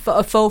pom-pom? A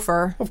faux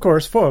fur. Of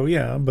course, faux,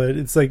 yeah. But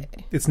it's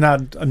like, it's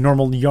not a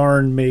normal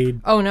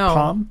yarn-made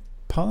pom?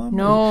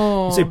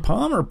 No. You say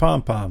pom or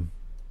pom-pom?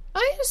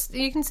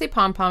 You can say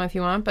pom-pom if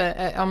you want, but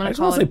I'm going to call it... I just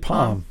want to say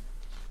pom.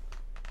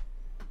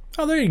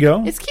 Oh, there you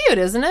go. It's cute,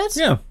 isn't it?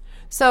 Yeah.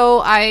 So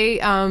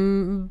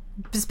I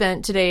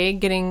spent today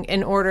getting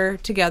an order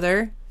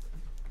together.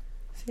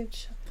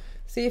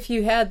 See if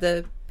you had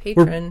the...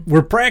 Patron.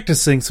 We're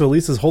practicing, so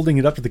Elisa's holding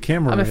it up to the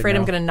camera. I'm afraid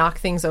I'm going to knock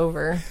things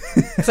over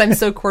because I'm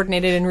so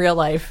coordinated in real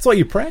life. That's why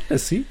you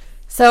practice, see?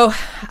 So,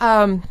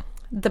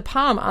 the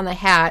pom on the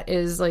hat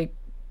is like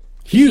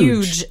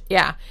huge.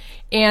 Yeah.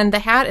 And the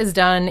hat is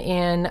done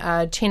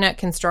in chainette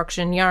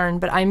construction yarn,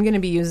 but I'm going to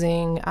be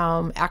using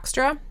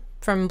Extra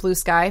from Blue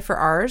Sky for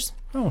ours.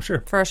 Oh,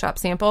 sure. For a shop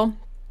sample.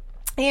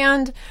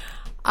 And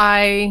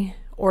I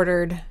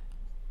ordered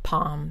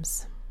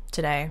poms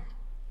today.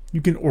 You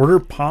can order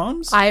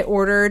poms? I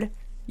ordered,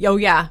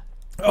 yeah.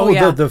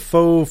 The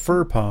faux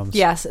fur poms.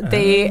 Yes, and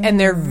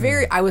they're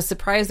very, I was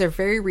surprised they're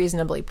very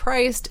reasonably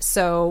priced.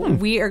 So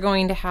we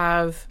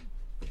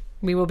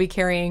will be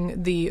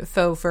carrying the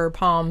faux fur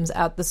poms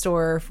at the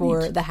store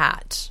for the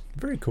hat.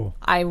 Very cool.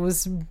 I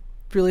was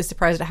really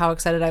surprised at how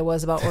excited I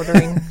was about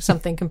ordering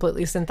something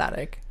completely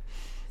synthetic.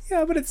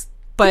 Yeah,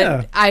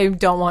 but I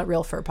don't want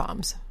real fur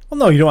poms. Well,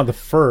 no, you don't want the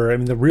fur. I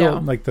mean, the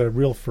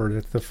real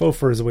fur. The faux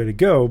fur is the way to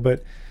go,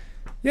 but...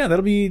 Yeah,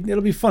 it'll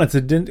be fun.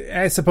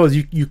 I suppose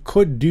you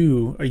could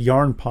do a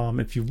yarn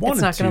pom if you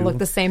wanted to. It's not going to look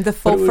the same. The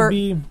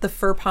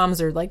fur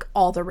poms are like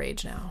all the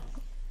rage now.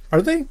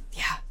 Are they?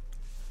 Yeah.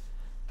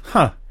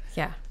 Huh.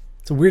 Yeah.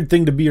 It's a weird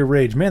thing to be a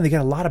rage. Man, they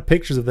got a lot of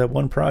pictures of that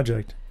one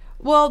project.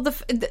 Well,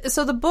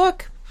 so the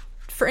book,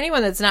 for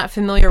anyone that's not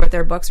familiar with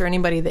their books or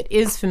anybody that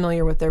is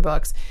familiar with their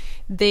books,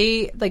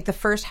 they like the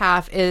first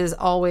half is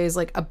always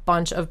like a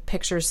bunch of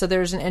pictures. So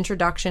there's an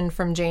introduction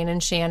from Jane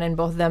and Shannon,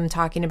 both of them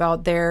talking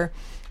about their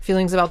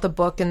feelings about the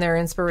book and their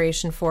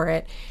inspiration for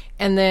it.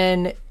 And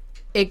then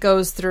it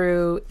goes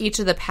through each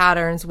of the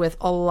patterns with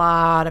a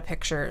lot of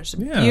pictures.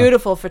 Yeah.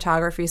 Beautiful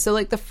photography. So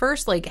like the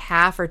first like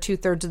half or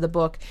 2/3 of the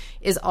book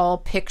is all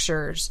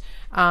pictures.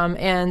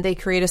 And they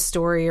create a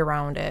story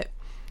around it.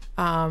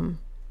 And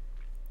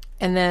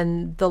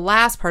then the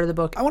last part of the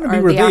book are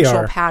the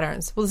actual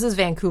patterns. Well, this is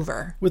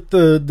Vancouver. With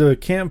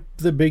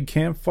the big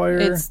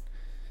campfire.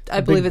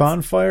 I believe it's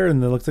bonfire,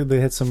 and it looks like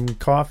they had some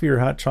coffee or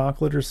hot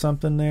chocolate or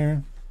something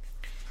there.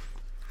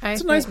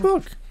 It's a nice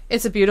book.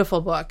 It's a beautiful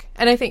book.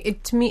 And I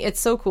think to me it's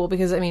so cool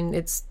because I mean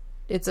it's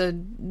a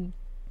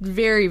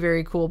very,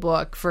 very cool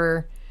book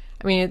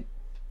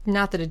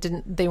not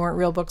that they weren't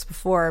real books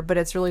before, but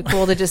it's really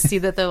cool to just see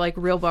that they're like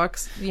real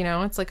books,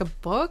 it's like a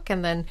book,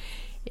 and then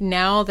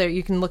now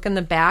you can look in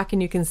the back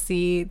and you can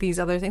see these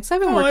other things. So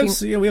I've been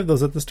working. We have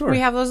those at the store. We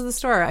have those at the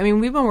store. I mean,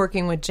 we've been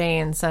working with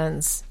Jane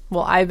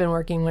I've been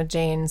working with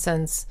Jane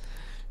since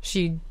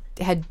she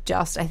had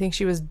I think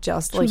she was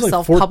just like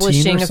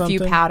self-publishing a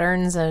few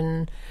patterns,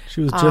 and she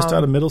was just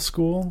out of middle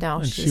school.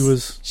 No,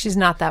 she's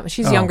not that.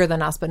 She's younger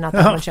than us, but not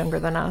that much younger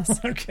than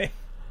us. Okay.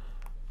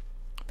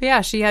 But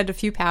yeah, she had a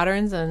few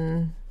patterns,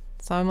 and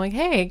so I'm like,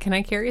 hey, can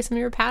I carry some of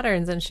your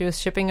patterns? And she was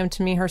shipping them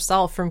to me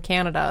herself from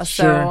Canada.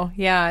 Sure. So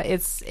yeah,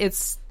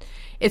 it's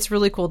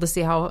really cool to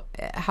see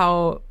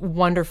how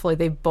wonderfully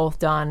they've both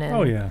done.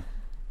 And,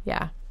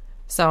 yeah.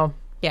 So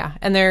yeah,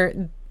 and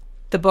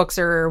the books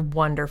are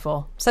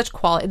wonderful. Such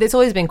quality. It's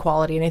always been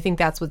quality, and I think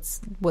that's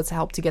what's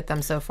helped to get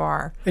them so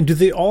far. And do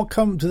they all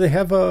come? Do they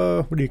have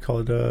a, what do you call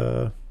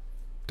it?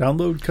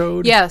 download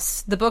code?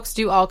 Yes, the books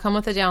do all come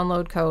with a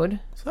download code.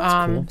 So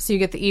that's cool. So you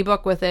get the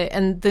ebook with it.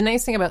 And the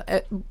nice thing about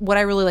it, what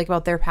I really like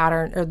about their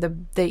pattern or the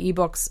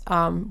ebooks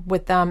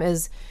with them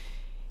is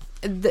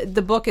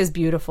the book is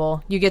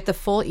beautiful. You get the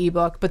full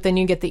ebook, but then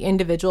you get the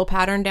individual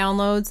pattern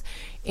downloads.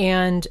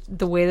 And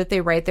the way that they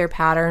write their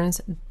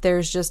patterns,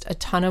 there's just a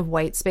ton of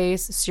white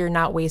space, so you're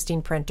not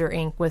wasting printer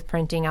ink with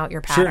printing out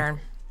your pattern.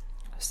 Sure.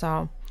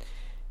 So,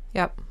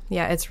 yep.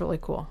 Yeah, it's really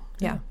cool.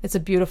 Yeah, it's a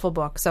beautiful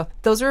book. So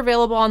those are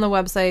available on the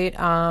website.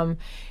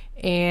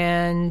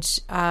 And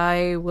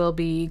I will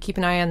be keep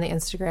an eye on the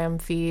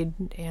Instagram feed,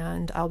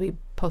 and I'll be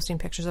posting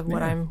pictures of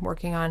what I'm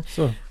working on.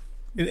 So,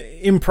 an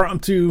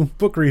impromptu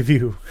book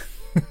review.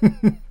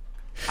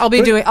 I'll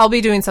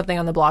be doing something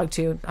on the blog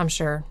too, I'm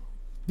sure.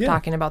 Yeah.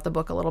 Talking about the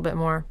book a little bit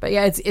more. But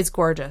yeah, it's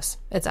gorgeous.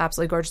 It's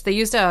absolutely gorgeous. They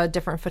used a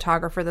different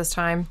photographer this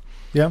time.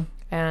 Yeah.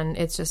 And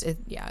it's just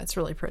it's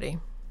really pretty.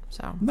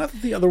 So not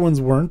that the other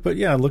ones weren't, but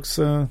yeah, it looks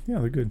they're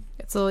good.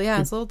 It's a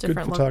little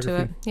different look to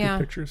it. Yeah.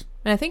 Good pictures.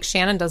 And I think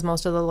Shannon does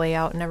most of the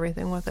layout and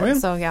everything with it. Oh, yeah?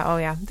 So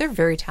yeah, they're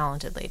very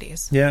talented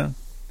ladies. Yeah.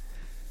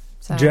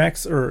 So.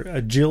 Jacks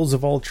or Jills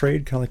of all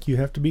trade, kind of like you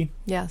have to be.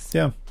 Yes.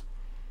 Yeah.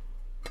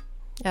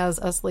 As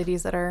us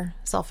ladies that are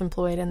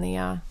self-employed in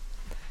the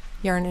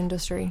yarn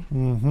industry.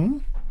 Mm-hmm.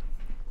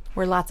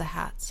 Wear lots of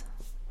hats.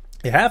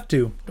 You have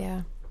to.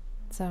 Yeah.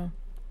 So.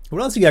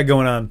 What else you got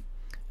going on?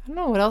 I don't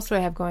know. What else do I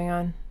have going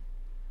on?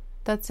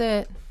 That's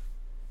it.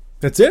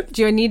 That's it?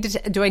 Do I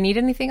need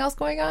anything else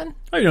going on?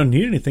 Oh, you don't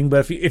need anything,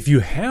 but if you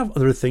have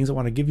other things, I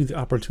want to give you the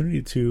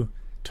opportunity to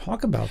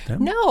talk about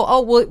them. No.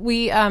 Oh, well,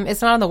 we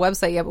it's not on the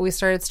website yet, but we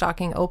started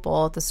stocking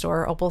Opal at the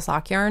store, Opal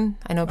Sock Yarn.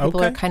 I know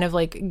people are kind of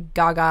like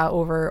gaga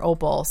over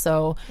Opal,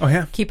 so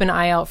keep an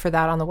eye out for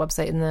that on the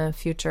website in the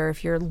future.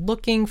 If you're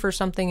looking for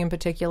something in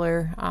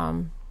particular,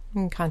 you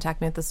can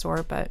contact me at the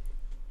store, but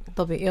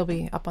it'll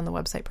be up on the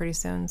website pretty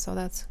soon. So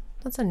that's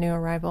a new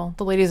arrival.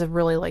 The ladies have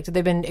really liked it.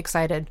 They've been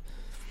excited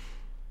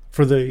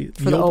for the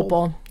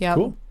Opal. Yep.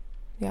 Cool.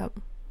 Yep.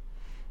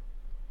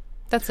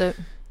 That's it.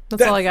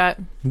 That's all I got.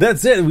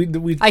 That's it.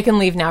 We I can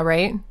leave now,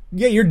 right?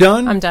 Yeah, you're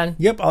done. I'm done.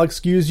 Yep, I'll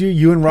excuse you.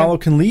 You and Rollo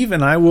can leave,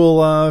 and I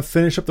will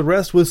finish up the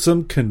rest with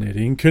some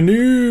Knitting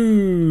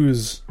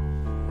Canoes.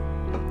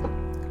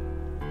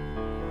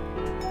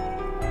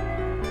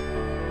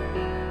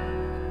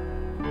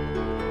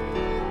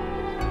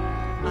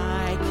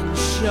 I can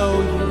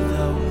show you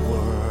the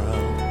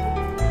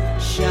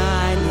world,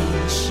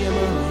 shining,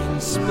 shimmering,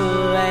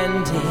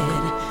 splendid.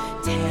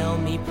 Tell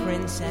me,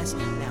 princess,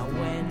 now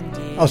when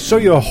did I'll show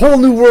you a whole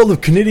new world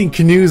of Knitting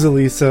Canoes,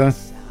 Elisa.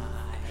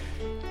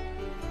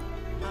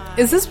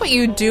 Is this what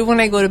you do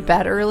when I go to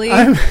bed early?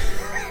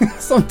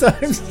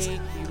 Sometimes.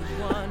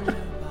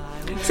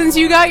 Since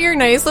you got your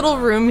nice little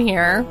room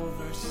here,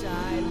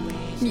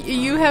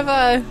 you have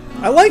a...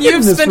 I like it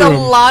in this room. You've spent a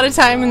lot of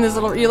time in this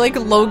little... You're like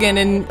Logan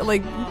and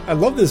like... I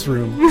love this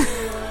room.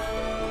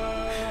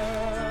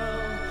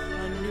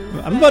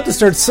 I'm about to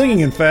start singing,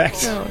 in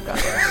fact. Oh, God.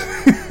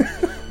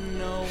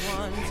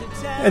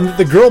 And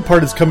the girl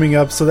part is coming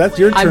up, so that's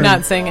your turn. I'm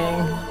not singing.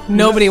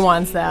 Nobody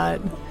wants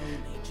that.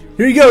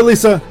 Here you go,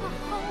 Lisa.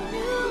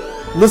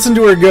 Listen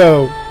to her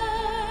go.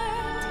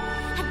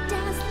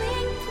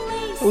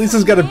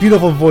 Lisa's got a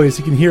beautiful voice.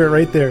 You can hear it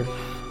right there.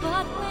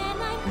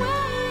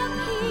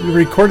 We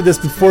recorded this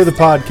before the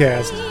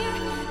podcast.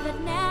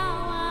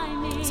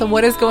 So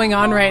what is going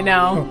on right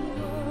now?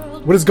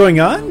 What is going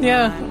on?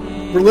 Yeah.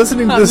 We're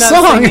listening to the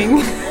song.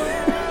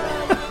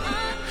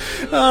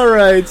 All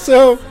right,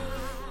 so...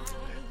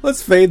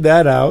 let's fade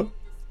that out.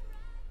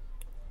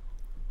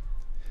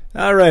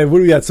 All right, what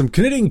do we got? Some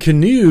Knitting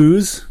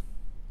Canoes.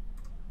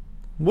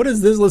 What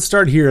is this? Let's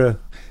start here.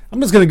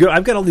 I'm just going to go.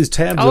 I've got all these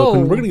tabs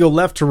open. We're going to go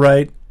left to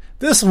right.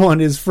 This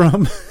one is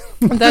from...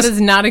 that is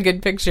not a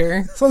good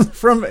picture. This one's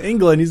from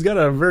England. He's got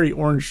a very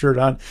orange shirt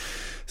on.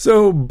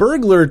 So,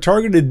 burglar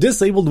targeted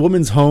disabled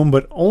woman's home,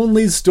 but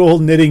only stole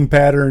knitting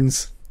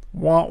patterns.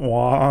 Wah,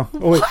 wah.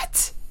 Oh,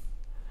 what?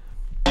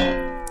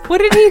 What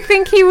did he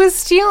think he was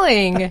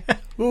stealing?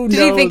 Who Did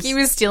knows? he think he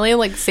was stealing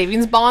like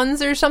savings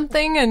bonds or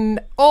something? And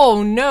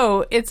oh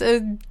no, it's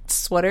a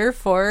sweater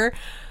for,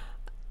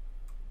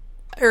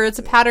 or it's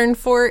a pattern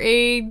for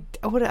a.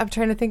 What I'm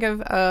trying to think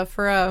of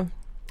for a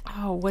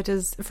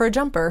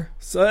jumper.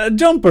 So, a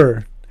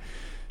jumper.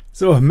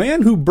 So a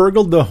man who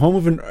burgled the home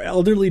of an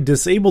elderly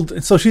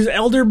disabled. So she's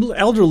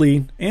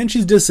elderly and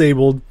she's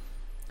disabled.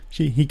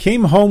 He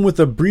came home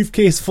with a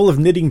briefcase full of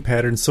knitting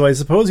patterns, so I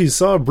suppose he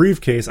saw a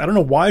briefcase. I don't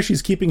know why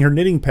she's keeping her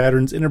knitting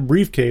patterns in a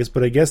briefcase,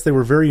 but I guess they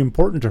were very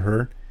important to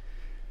her.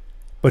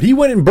 But he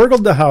went and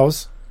burgled the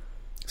house,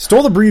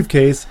 stole the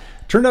briefcase,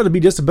 turned out to be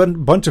just a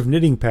bunch of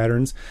knitting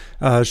patterns.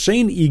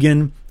 Shane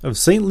Egan of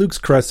St. Luke's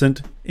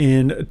Crescent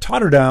in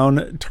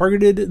Totterdown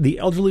targeted the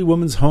elderly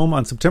woman's home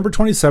on September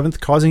 27th,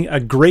 causing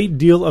a great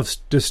deal of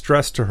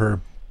distress to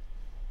her.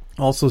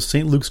 Also,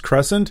 St. Luke's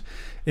Crescent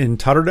in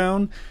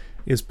Totterdown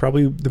is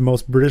probably the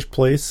most British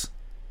place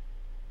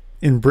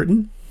in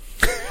Britain.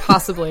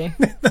 Possibly,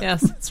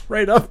 yes. It's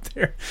right up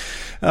there.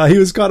 He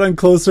was caught on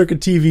closed-circuit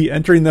TV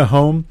entering the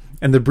home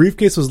and the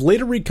briefcase was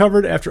later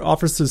recovered after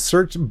officers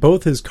searched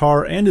both his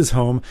car and his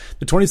home.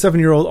 The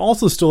 27-year-old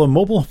also stole a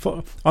mobile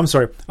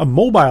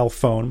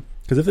phone,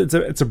 because if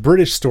it's a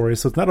British story,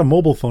 so it's not a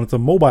mobile phone, it's a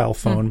mobile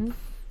phone,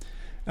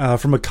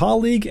 from a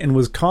colleague, and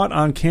was caught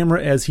on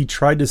camera as he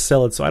tried to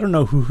sell it. So I don't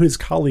know who his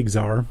colleagues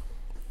are,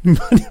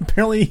 but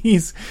apparently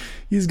he's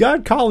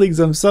got colleagues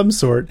of some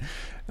sort.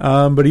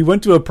 But he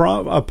went to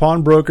a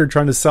pawnbroker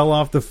trying to sell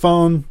off the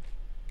phone.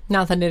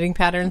 Not the knitting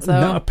patterns,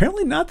 though? No,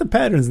 apparently not the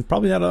patterns.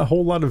 Probably not a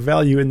whole lot of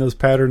value in those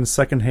patterns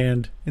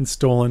secondhand and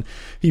stolen.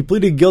 He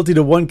pleaded guilty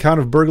to 1 count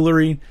of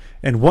burglary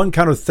and 1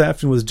 count of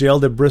theft and was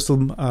jailed at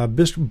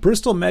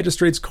Bristol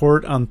Magistrates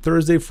Court on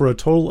Thursday for a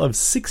total of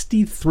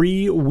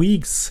 63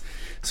 weeks.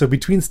 So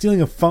between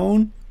stealing a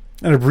phone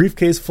and a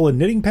briefcase full of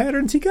knitting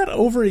patterns, he got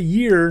over a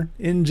year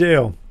in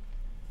jail.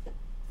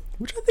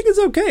 Which I think is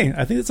okay.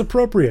 I think it's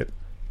appropriate.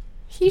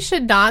 He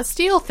should not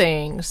steal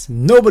things.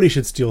 Nobody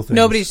should steal things.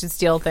 Nobody should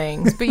steal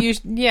things. But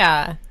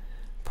yeah.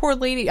 Poor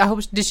lady. I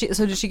hope did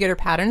she get her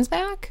patterns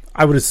back?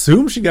 I would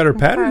assume she got her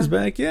patterns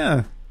back,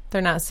 yeah.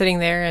 They're not sitting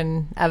there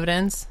in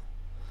evidence?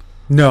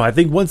 No, I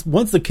think once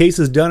the case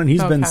is done and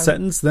he's been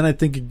sentenced, then I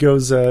think it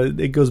goes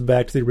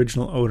back to the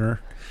original owner.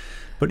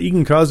 But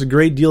Egan caused a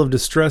great deal of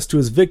distress to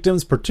his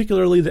victims,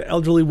 particularly the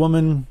elderly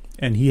woman,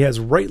 and he has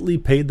rightly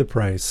paid the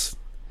price.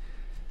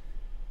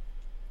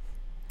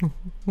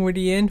 What are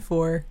you in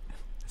for?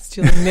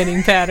 Stealing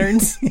knitting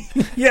patterns.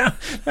 Yeah,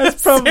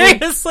 that's probably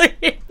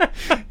seriously.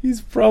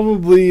 He's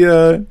probably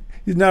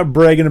he's not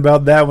bragging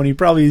about that one.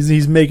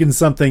 He's making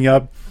something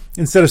up.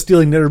 Instead of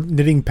stealing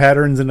knitting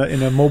patterns in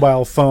a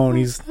mobile phone,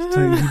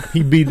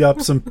 he beat up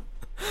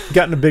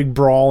got in a big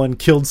brawl and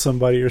killed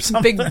somebody or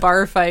something. Big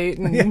bar fight.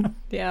 And,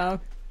 yeah.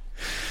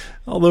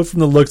 Although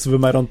from the looks of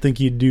him, I don't think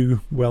he'd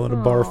do well in a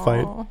bar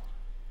fight.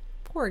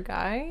 Poor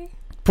guy.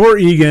 Poor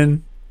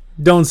Egan.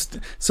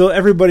 So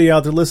everybody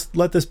out there,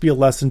 let this be a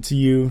lesson to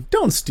you.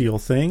 Don't steal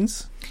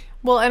things.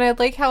 Well, and I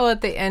like how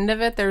at the end of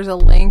it, there's a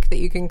link that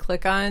you can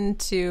click on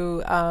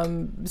to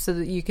so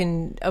that you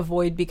can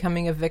avoid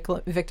becoming a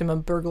victim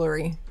of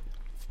burglary.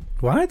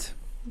 What?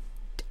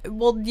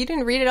 Well, you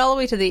didn't read it all the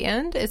way to the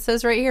end? It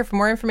says right here, for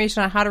more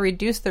information on how to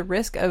reduce the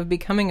risk of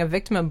becoming a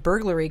victim of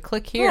burglary,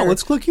 click here. Oh,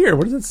 let's click here.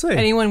 What does it say?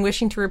 Anyone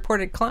wishing to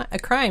report a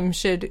crime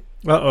should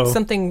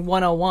something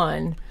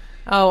 101.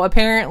 Oh,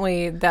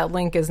 apparently that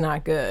link is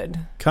not good.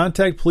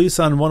 Contact police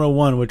on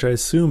 101, which I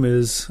assume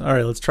is... All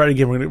right, let's try it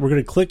again. We're going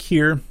to click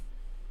here.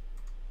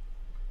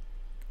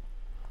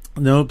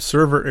 Nope,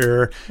 server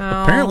error.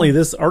 Oh. Apparently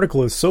this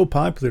article is so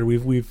popular,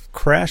 we've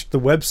crashed the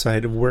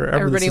website of wherever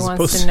everybody this is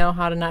wants to know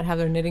how to not have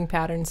their knitting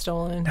pattern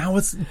stolen. Now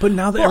everybody...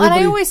 And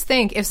I always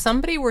think, if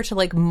somebody were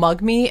to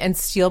mug me and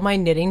steal my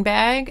knitting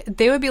bag,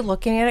 they would be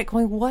looking at it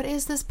going, what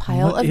is this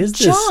pile of junk? What is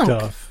this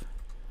stuff?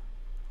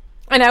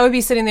 And I would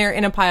be sitting there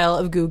in a pile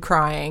of goo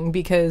crying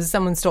because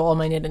someone stole all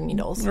my knitting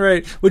needles.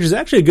 Right, which is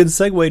actually a good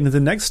segue into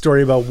the next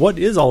story about what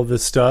is all of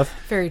this stuff.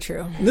 Very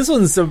true. This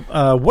one's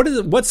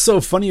what's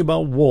so funny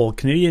about wool?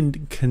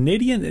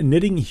 Canadian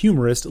knitting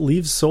humorist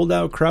leaves sold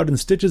out crowd in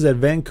stitches at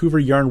Vancouver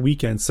Yarn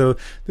Weekend. So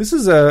this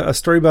is a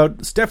story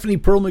about Stephanie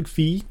Pearl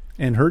McPhee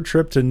and her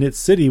trip to Knit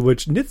City,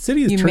 which Knit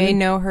City is... You may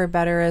know her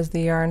better as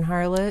the Yarn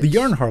Harlot. The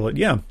Yarn Harlot,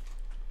 yeah.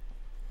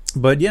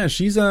 But yeah,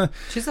 she's a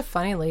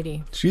funny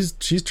lady. She's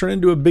turned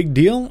into a big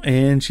deal,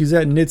 and she's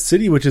at Knit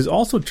City, which has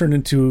also turned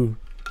into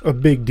a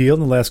big deal in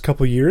the last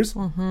couple of years.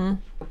 Mm-hmm.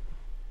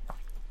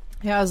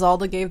 Yeah,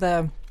 Isolde gave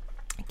the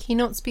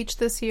keynote speech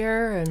this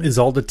year, and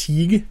Isolde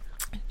Teague.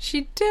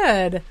 She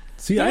did.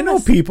 See, yes. I know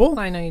people.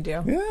 I know you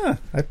do. Yeah,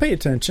 I pay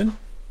attention.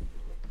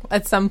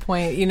 At some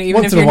point, even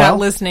once if you're not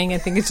listening, I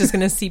think it's just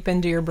going to seep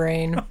into your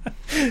brain.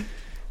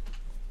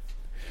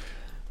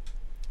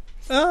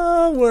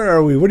 Where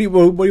are we? What do you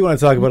want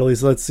to talk about,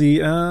 Elisa? Let's see.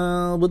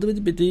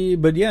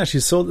 But yeah, she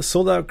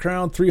sold out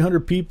crowd,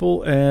 300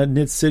 people at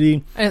Knit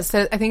City. I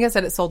think it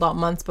said it sold out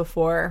months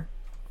before.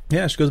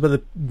 Yeah, she goes by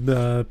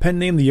the pen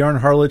name The Yarn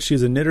Harlot.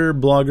 She's a knitter,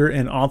 blogger,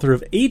 and author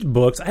of 8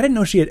 books. I didn't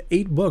know she had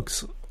 8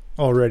 books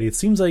already. It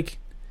seems like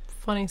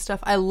funny stuff.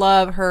 I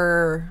love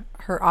her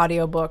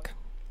audiobook.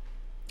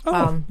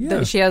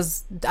 Yeah. She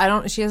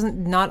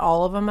hasn't not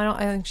all of them. I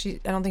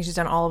don't think she's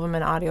done all of them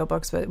in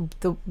audiobooks, but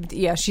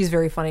she's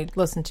very funny to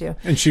listen to.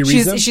 And she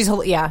reads them? She's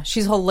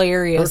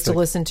hilarious Perfect. To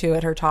listen to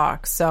at her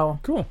talks. So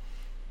cool.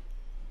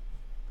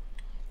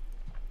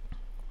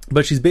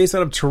 But she's based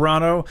out of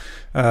Toronto.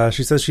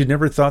 She says she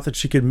never thought that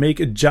she could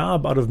make a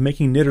job out of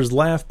making knitters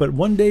laugh, but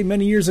one day,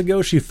 many years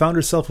ago, she found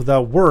herself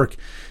without work,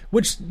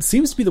 which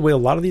seems to be the way a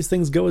lot of these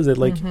things go, is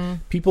that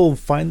people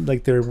find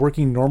they're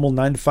working normal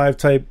 9-to-5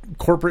 type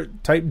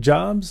corporate type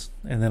jobs,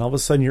 and then all of a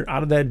sudden you're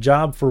out of that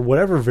job for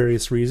whatever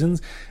various reasons,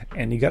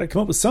 and you got to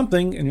come up with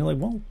something, and you're like,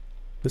 well,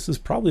 this is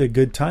probably a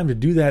good time to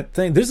do that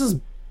thing. This is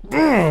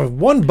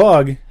one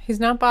bug. He's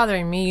not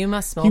bothering me. You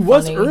must smell funny. He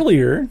was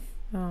earlier.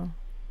 Oh.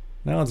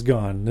 Now it's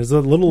gone. There's a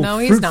little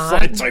no, fruit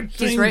fly type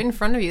thing. He's right in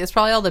front of you. That's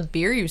probably all the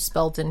beer you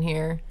spilt in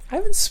here.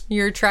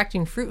 You're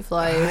attracting fruit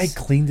flies. I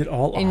cleaned it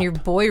all up. In your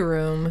boy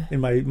room.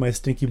 In my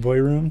stinky boy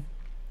room.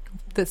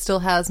 That still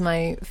has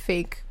my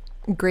fake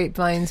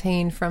grapevines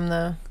hanging from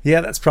the...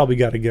 Yeah, that's probably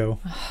got to go.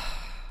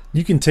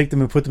 You can take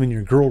them and put them in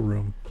your girl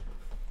room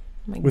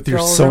with your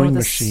sewing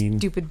machine.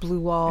 Stupid blue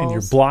walls. And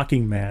your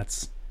blocking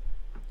mats.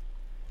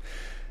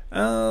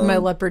 My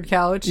leopard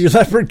couch. Your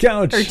leopard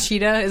couch. Or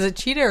cheetah. Is it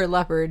cheetah or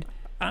leopard?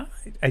 I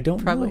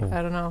don't know.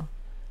 I don't know.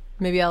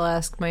 Maybe I'll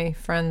ask my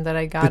friend that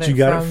I got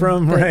it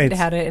from. Right.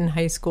 Had it in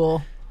high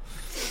school.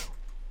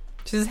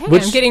 She says, hey,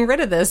 I'm getting rid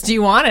of this. Do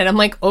you want it? I'm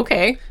like,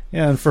 okay.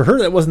 Yeah, and for her,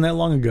 that wasn't that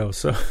long ago,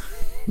 so...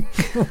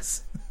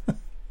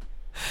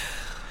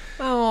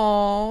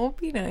 Oh,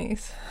 be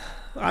nice.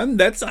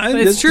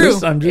 It's true.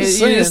 I'm just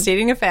saying. You're just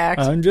stating a fact.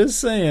 I'm just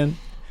saying.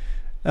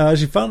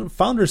 She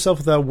found herself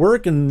without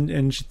work,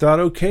 and she thought,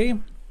 okay,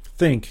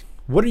 think,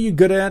 what are you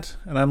good at?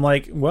 And I'm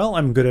like, well,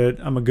 I'm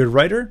a good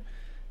writer,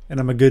 and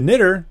I'm a good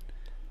knitter.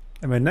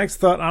 And my next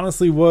thought,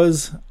 honestly,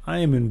 was I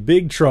am in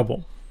big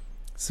trouble.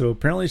 So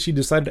apparently she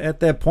decided at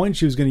that point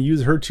she was going to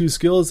use her two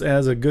skills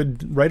as a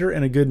good writer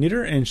and a good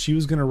knitter, and she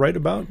was going to write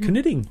about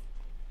knitting.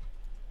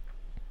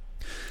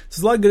 So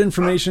there's a lot of good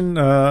information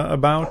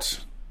about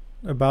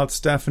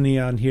Stephanie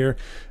on here.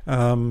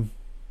 I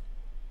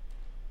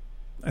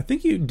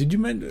think you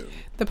mention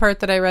the part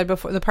that I read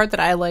before. The part that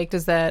I liked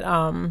is that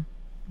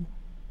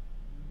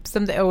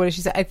something. Oh, what did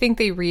she say? I think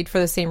they read for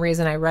the same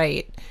reason I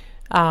write.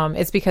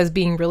 It's because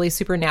being really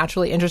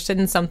supernaturally interested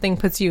in something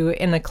puts you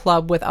in a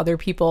club with other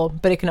people,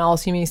 but it can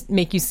also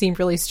make you seem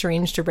really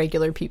strange to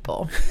regular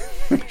people,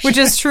 which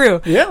is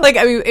true. Yeah. Like,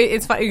 I mean,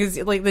 it's funny because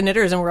like the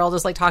knitters and we're all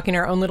just like talking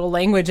our own little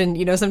language. And,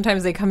 you know,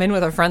 sometimes they come in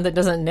with a friend that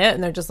doesn't knit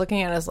and they're just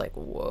looking at us like,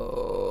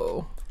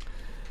 whoa.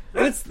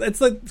 It's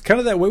like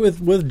kind of that way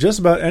with just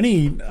about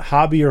any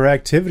hobby or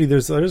activity.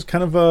 There's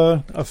kind of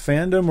a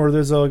fandom, or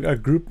there's a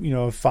group, you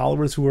know, of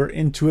followers who are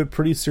into it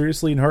pretty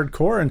seriously and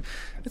hardcore. And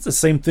it's the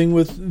same thing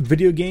with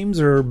video games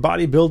or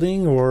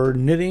bodybuilding or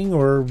knitting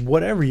or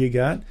whatever you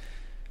got.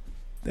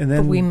 And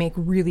then but we make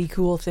really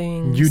cool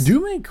things. You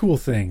do make cool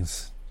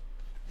things.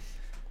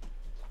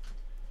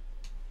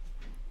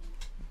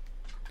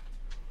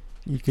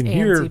 You can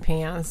hear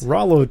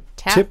Rollo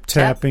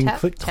tip-tapping,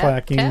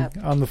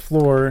 click-clacking on the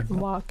floor.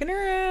 Walking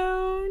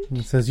around.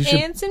 It says, you should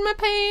pants in my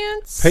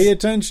pants. Pay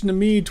attention to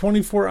me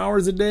 24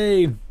 hours a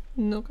day.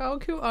 Look how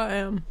cute I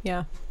am.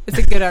 Yeah. It's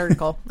a good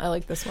article. I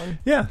like this one.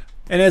 Yeah.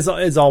 And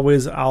as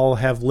always, I'll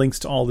have links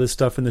to all this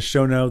stuff in the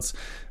show notes.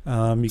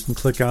 You can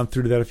click on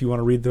through to that if you want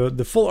to read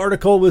the full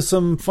article with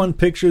some fun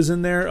pictures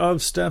in there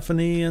of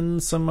Stephanie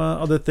and some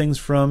other things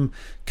from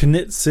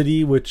Knit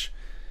City, which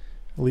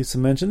Lisa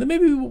mentioned that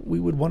maybe we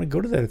would want to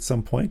go to that at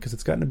some point because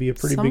it's gotten to be a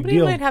pretty big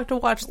deal. Somebody might have to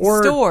watch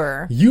the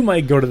store. You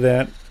might go to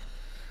that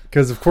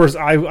because, of course,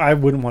 I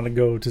wouldn't want to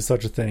go to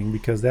such a thing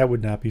because that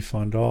would not be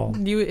fun at all.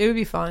 It would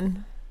be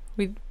fun.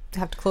 We'd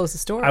have to close the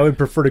store. I would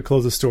prefer to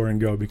close the store and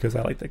go because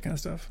I like that kind of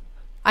stuff.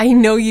 I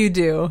know you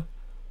do.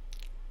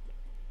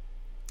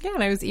 Yeah,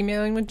 and I was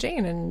emailing with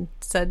Jane and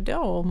said,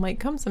 "Oh, might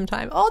come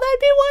sometime." Oh, that'd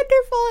be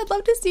wonderful! I'd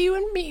love to see you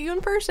and meet you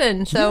in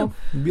person. So yeah,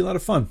 it'd be a lot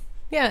of fun.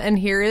 Yeah, and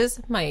here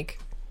is Mike.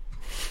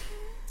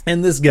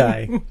 And this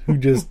guy who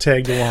just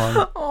tagged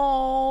along.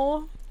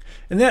 Oh.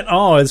 And that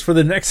is for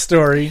the next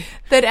story.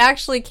 That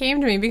actually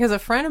came to me because a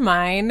friend of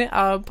mine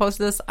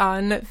posted this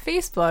on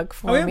Facebook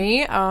for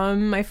me.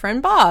 My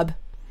friend Bob.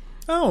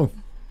 Oh.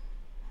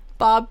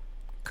 Bob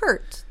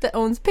Kurt that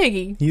owns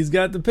Piggy. He's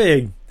got the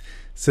pig.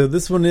 So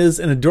this one is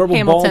an adorable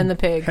Hamilton the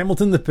pig.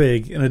 Hamilton the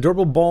pig. An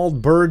adorable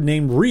bald bird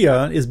named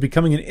Rhea is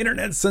becoming an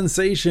internet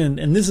sensation.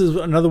 And this is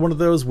another one of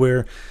those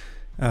where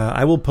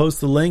I will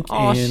post the link.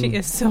 Oh, she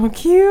is so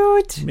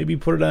cute. Maybe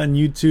put it on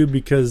YouTube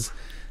because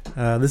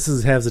this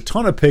has a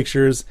ton of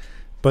pictures.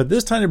 But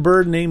this tiny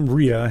bird named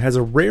Rhea has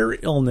a rare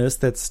illness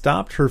that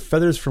stopped her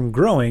feathers from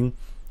growing.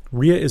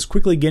 Rhea is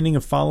quickly gaining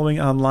a following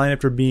online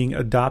after being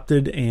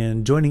adopted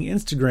and joining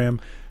Instagram.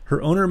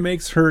 Her owner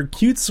makes her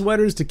cute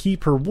sweaters to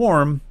keep her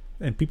warm,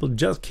 and people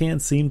just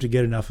can't seem to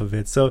get enough of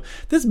it. So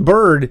this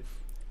bird,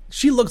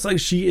 she looks like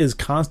she is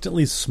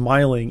constantly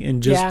smiling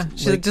and just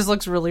she just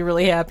looks really,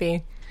 really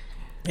happy.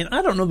 And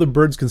I don't know the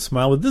birds can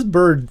smile, but this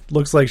bird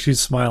looks like she's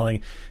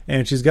smiling.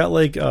 And she's got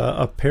like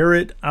a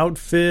parrot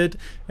outfit,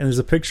 and there's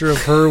a picture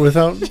of her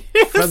without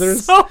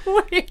feathers. So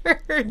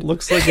weird.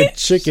 Looks like a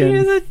chicken. She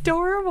is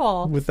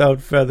adorable.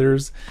 Without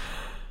feathers.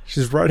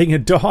 She's riding a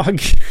dog.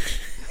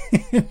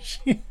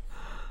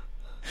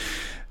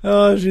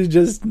 She's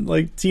just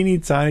like teeny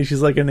tiny.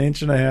 She's like 1.5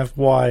 inches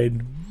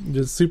wide.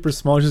 Just super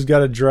small. She's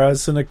got a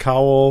dress and a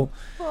cowl.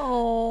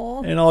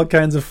 Oh. And all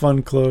kinds of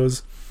fun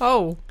clothes.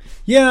 Oh.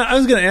 Yeah, I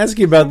was going to ask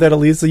you about that,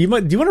 Elisa. Do you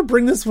want to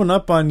bring this one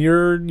up on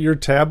your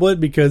tablet?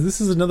 Because this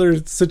is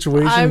another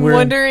situation where I'm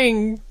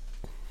wondering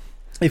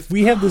if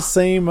we have the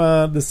same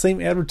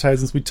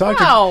advertisements. We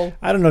talked,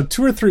 I don't know,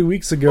 2 or 3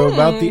 weeks ago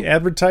about the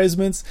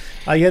advertisements.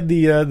 I had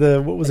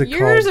the what was it called?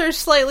 Yours are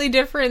slightly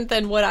different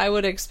than what I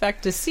would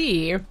expect to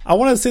see. I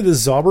want to say the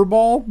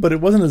Zauberball, but it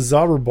wasn't a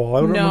Zauberball.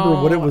 I don't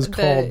remember what it was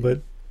called,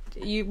 but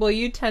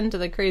you tend to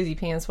the Crazy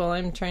Pants while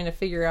I'm trying to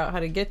figure out how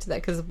to get to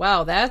that because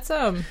wow, that's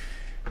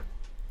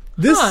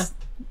This,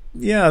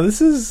 yeah,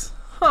 this is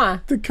Huh.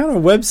 The kind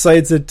of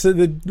websites that...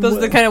 Those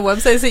are the kind of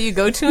websites that you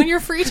go to in your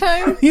free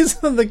time?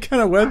 These are the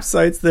kind of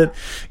websites that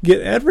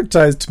get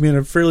advertised to me on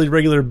a fairly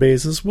regular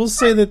basis. We'll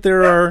say that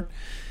there are,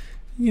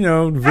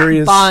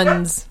 various...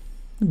 Buns.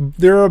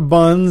 There are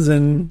buns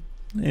and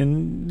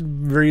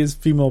various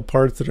female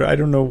parts that are... I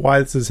don't know why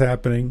this is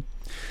happening.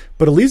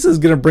 But Elisa's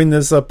going to bring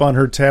this up on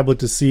her tablet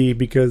to see,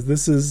 because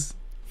this is...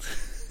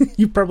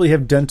 You probably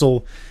have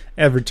dental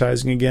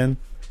advertising again.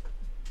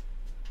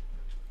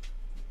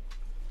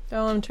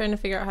 Oh, I'm trying to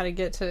figure out how to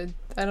get to...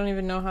 I don't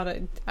even know how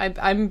to...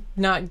 I'm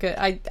not good.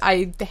 I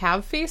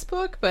have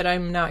Facebook, but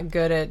I'm not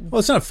good at... Well,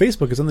 it's not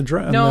Facebook. It's on the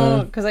drive.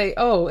 No, because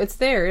it's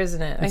there,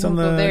 isn't it? It's I can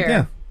go there.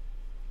 Yeah.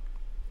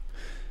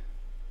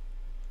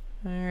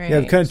 All right. Yeah,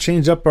 I've kind of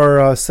changed up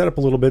our setup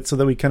a little bit so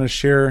that we kind of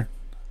share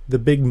the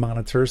big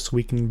monitor so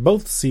we can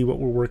both see what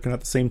we're working at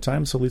the same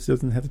time, so Lisa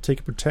doesn't have to take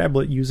up her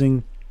tablet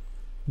using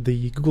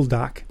the Google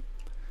Doc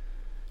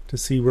to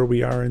see where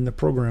we are in the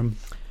program.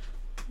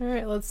 All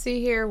right, let's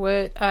see here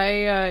what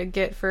I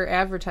get for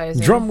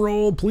advertising. Drum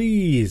roll,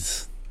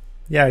 please.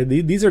 Yeah,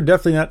 these are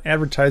definitely not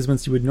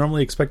advertisements you would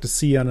normally expect to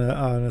see on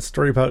a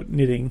story about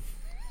knitting.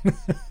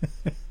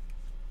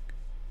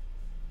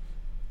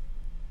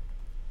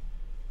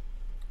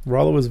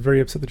 Rollo was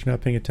very upset that you're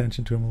not paying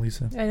attention to him,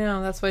 Elisa. I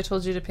know, that's why I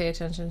told you to pay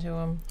attention to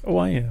him. Oh,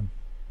 I am.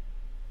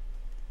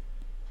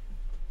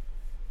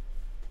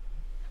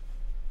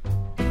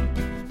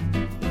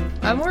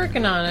 I'm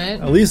working on it.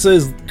 Elisa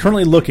is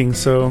currently looking,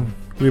 so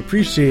we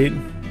appreciate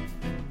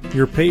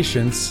your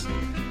patience.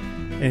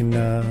 And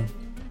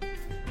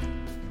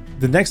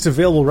the next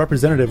available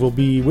representative will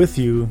be with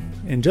you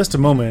in just a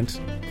moment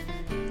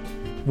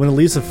when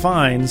Elisa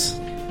finds...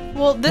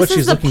 Well, this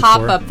is the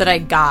pop-up that I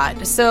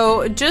got.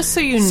 So, just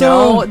so you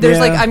know, there's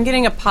I'm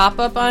getting a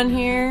pop-up on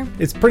here.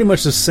 It's pretty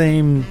much the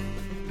same.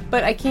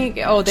 But I can't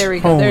get... Oh, there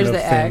we go. There's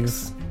the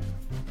X.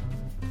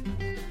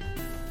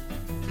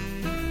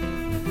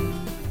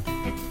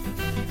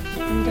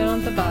 And down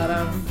at the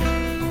bottom.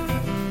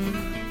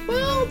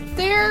 Well,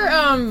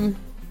 they're,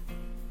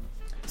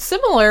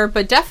 similar,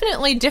 but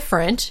definitely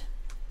different.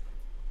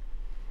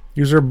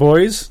 These are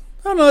boys?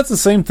 Oh, no, that's the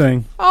same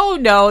thing. Oh,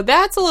 no,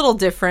 that's a little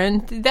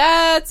different.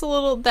 That's a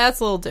little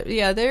different.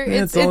 Yeah,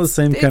 it's all the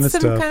same kind of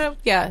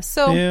stuff.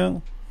 So... Yeah.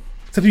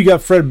 Except you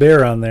got Fred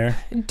Bear on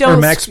there. Or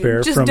Max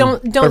Bear from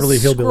Beverly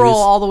Hillbillies. Scroll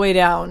all the way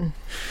down.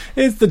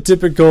 It's the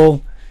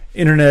typical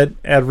internet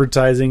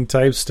advertising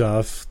type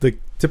stuff. The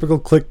typical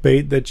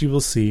clickbait that you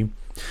will see.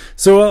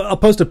 So I'll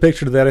post a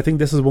picture of that. I think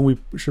this is one we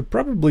should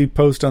probably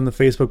post on the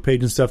Facebook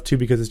page and stuff, too,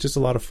 because it's just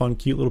a lot of fun,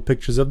 cute little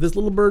pictures of this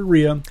little bird,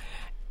 Rhea.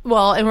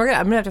 Well, and I'm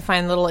gonna have to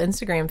find a little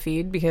Instagram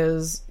feed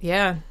because,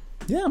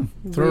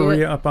 throw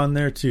Rhea up on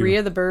there too.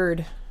 Rhea the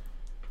bird,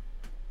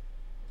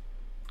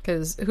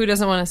 because who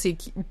doesn't want to see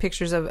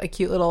pictures of a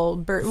cute little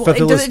bird? Well,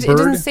 it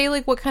doesn't say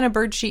like what kind of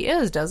bird she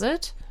is, does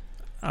it?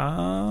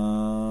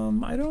 I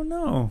don't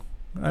know.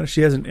 She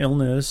has an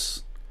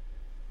illness.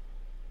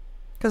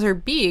 Because her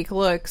beak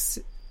looks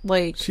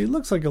like... She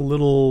looks like a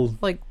little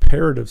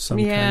parrot of some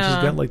kind.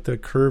 She's got like the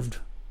curved...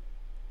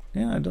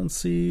 Yeah, I don't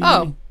see...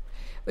 Oh.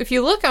 If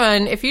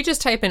you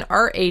just type in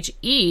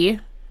RHE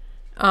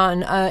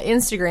on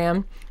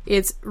Instagram,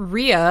 it's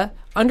Rhea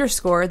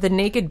 _ the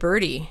naked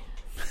birdie.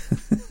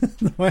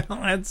 Well,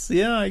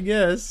 I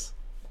guess.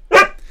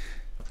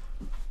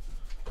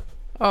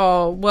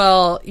 Oh,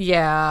 well,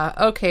 yeah.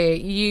 Okay,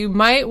 you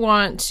might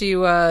want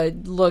to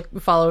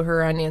follow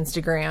her on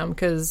Instagram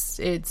because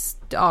it's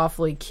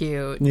awfully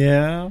cute.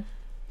 Yeah?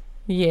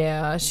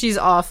 Yeah, she's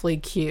awfully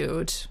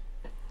cute.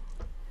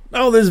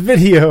 Oh, there's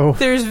video.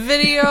 There's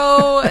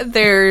video.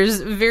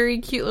 There's very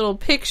cute little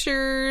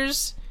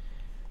pictures.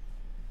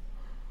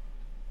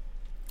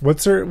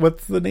 What's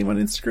the name on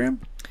Instagram?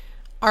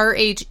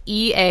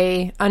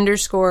 RHEA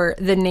 _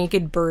 the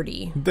naked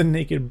birdie. The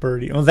naked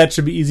birdie. Oh, that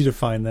should be easy to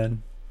find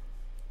then.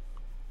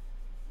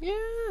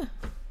 Yeah.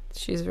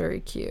 She's very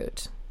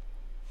cute.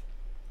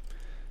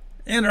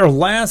 And our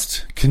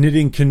last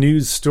Knitting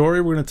Canoes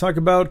story, we're going to talk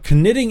about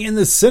Knitting in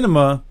the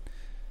Cinema.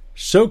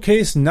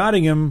 Showcase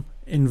Nottingham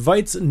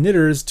invites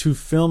knitters to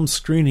film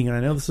screening. And I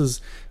know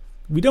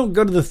we don't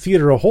go to the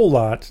theater a whole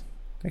lot.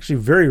 Actually,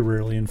 very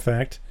rarely, in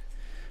fact.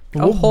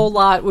 But a whole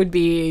lot would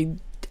be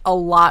a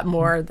lot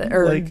more.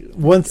 Like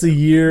once a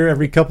year,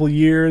 every couple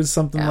years,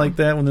 something like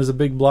that, when there's a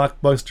big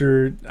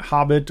blockbuster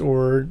Hobbit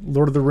or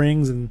Lord of the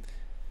Rings. And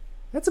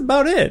that's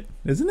about it,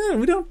 isn't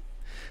it?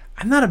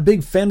 I'm not a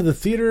big fan of the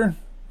theater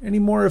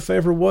anymore, if I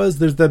ever was.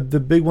 There's the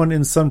big one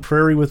in Sun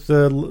Prairie with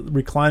the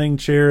reclining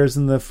chairs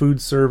and the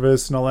food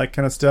service and all that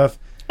kind of stuff.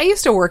 I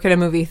used to work at a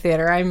movie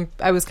theater.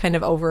 I was kind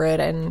of over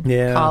it in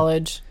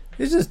college.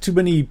 There's just too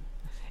many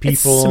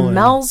people. It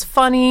smells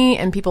funny,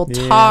 and people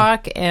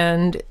talk,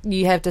 and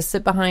you have to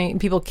sit behind.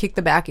 People kick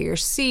the back of your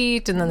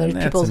seat, and then there's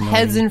people's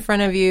heads in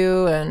front of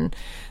you, and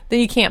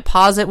then you can't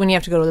pause it when you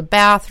have to go to the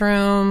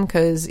bathroom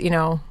because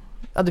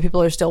other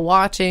people are still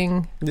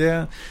watching.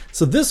 Yeah.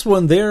 So this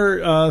one,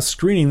 they're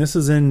screening. This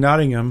is in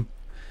Nottingham.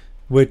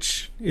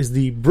 which is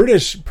the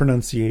British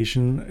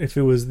pronunciation. If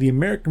it was the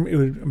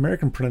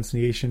American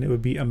pronunciation, it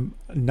would be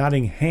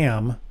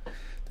Nottingham,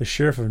 the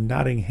Sheriff of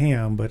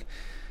Nottingham, but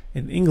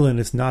in England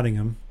it's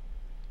Nottingham.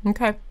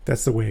 Okay.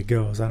 That's the way it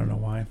goes. I don't know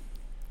why.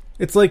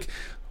 It's like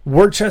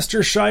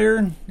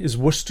Worcestershire is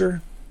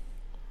Worcester.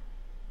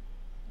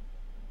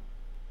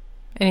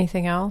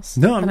 Anything else?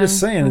 No, I'm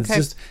just saying. Okay. It's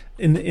just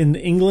in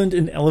England,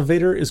 an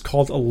elevator is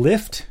called a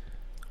lift.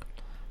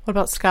 What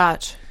about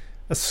Scotch?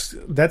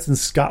 That's in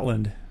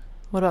Scotland.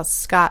 What about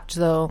Scotch,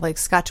 though? Like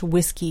Scotch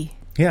whiskey?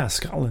 Yeah,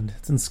 Scotland.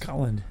 It's in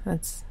Scotland.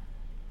 That's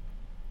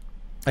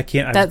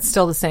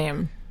still the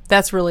same.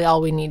 That's really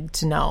all we need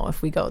to know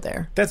if we go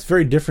there. That's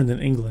very different than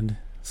England.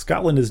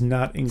 Scotland is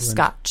not England.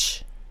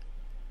 Scotch.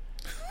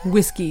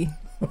 Whiskey.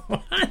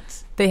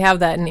 What? They have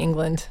that in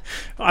England.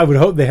 I would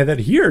hope they had that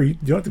here. You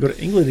don't have to go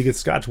to England to get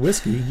Scotch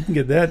whiskey. You can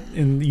get that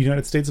in the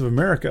United States of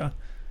America.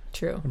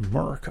 True.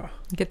 America.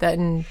 Get that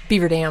in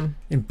Beaver Dam.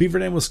 In Beaver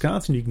Dam,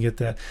 Wisconsin, you can get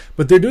that.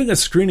 But they're doing a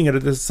screening at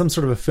it. Some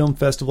sort of a film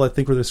festival, I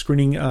think, where they're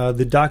screening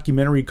the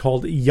documentary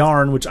called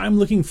Yarn, which I'm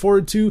looking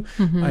forward to.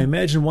 Mm-hmm. I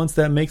imagine once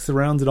that makes the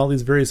rounds at all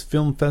these various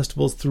film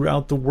festivals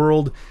throughout the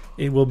world,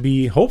 it will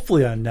be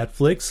hopefully on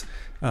Netflix.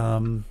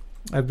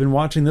 I've been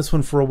watching this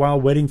one for a while,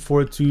 waiting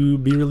for it to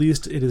be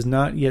released. It is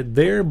not yet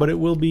there, but it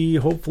will be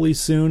hopefully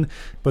soon.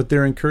 But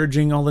they're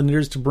encouraging all the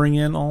knitters to bring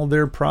in all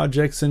their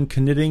projects and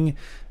knitting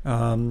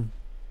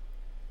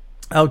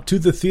out to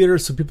the theater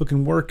so people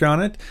can work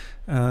on it.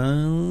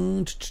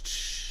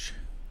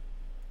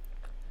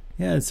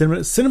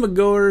 Cinema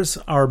goers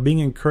are being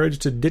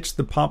encouraged to ditch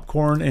the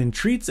popcorn and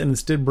treats and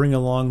instead bring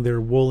along their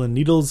wool and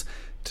needles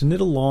to knit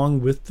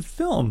along with the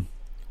film.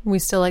 We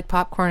still like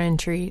popcorn and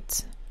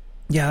treats.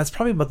 Yeah, that's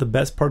probably about the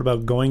best part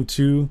about going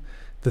to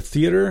the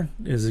theater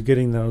is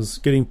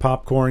getting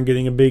popcorn,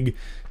 getting a big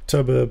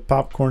tub of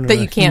popcorn that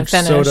you can't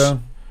finish.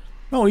 Soda.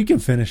 Oh, you can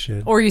finish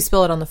it. Or you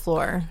spill it on the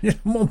floor. Yeah,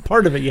 well,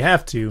 part of it you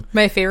have to.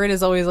 My favorite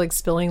is always like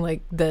spilling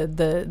like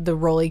the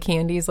rolly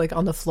candies like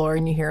on the floor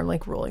and you hear them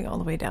like rolling all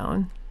the way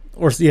down.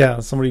 Or yeah,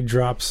 somebody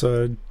drops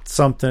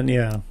something,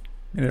 yeah,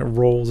 and it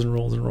rolls and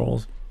rolls and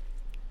rolls.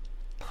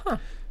 Huh.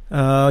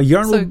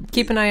 Yarn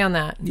keep an eye on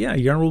that. Yeah,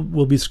 Yarn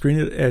will be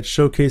screened at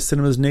Showcase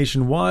Cinemas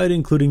nationwide,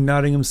 including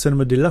Nottingham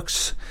Cinema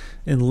Deluxe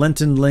in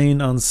Lenton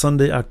Lane on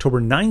Sunday,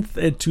 October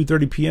 9th at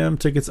 2:30 p.m.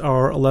 Tickets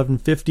are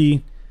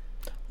 $11.50.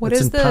 What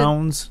is in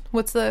pounds?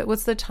 What's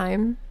the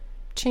time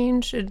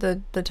change?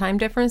 The time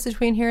difference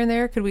between here and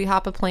there? Could we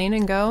hop a plane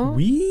and go?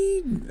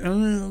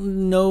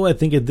 No. I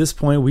think at this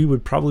point we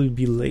would probably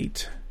be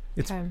late.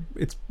 It's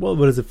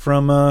what is it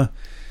from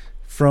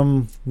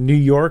New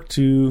York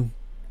to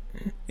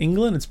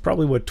England? It's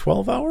probably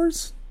 12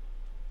 hours?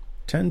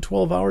 10,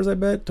 12 hours, I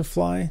bet, to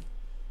fly.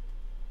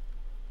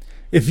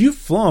 If you've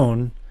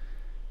flown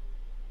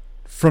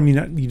from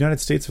the United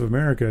States of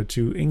America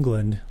to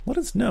England, let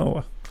us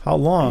know how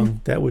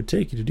long that would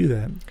take you to do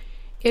that.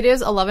 It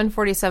is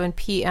 11:47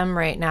 p.m.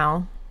 right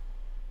now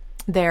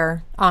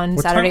there on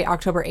Saturday,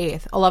 October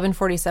 8th.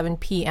 11:47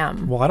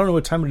 p.m. Well, I don't know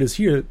what time it is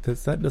here.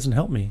 That doesn't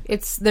help me.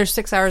 They're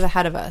 6 hours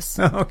ahead of us.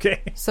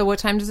 Okay. So what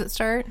time does it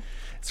start?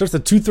 It starts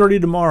at 2:30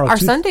 tomorrow. Our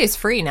Sunday's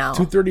free now.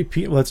 2:30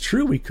 p.m. Well, that's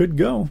true. We could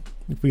go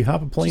if we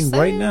hop a plane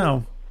right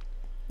now.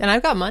 And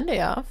I've got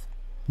Monday off.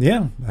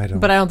 Yeah, I don't.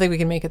 But I don't think we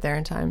can make it there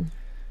in time.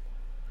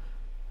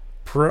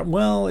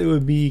 Well, it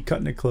would be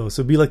cutting it close.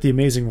 It would be like The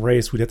Amazing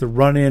Race. We'd have to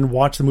run in,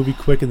 watch the movie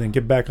quick, and then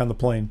get back on the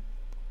plane.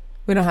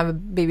 We don't have a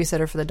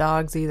babysitter for the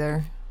dogs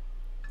either.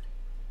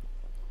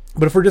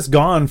 But if we're just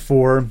gone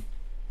for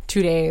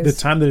 2 days, the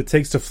time that it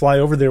takes to fly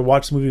over there,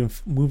 watch the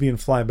movie and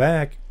fly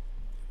back,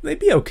 they'd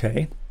be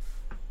okay.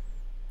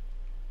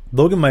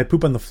 Logan might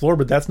poop on the floor,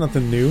 but that's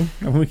nothing new.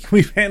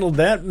 We've handled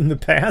that in the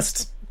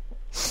past.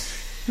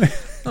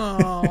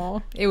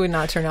 Oh, it would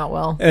not turn out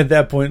well. At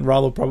that point,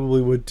 Rollo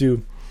probably would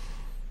too.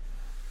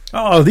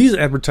 Oh, these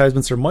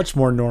advertisements are much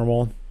more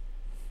normal.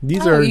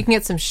 You can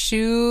get some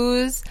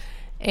shoes,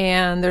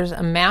 and there's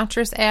a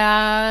mattress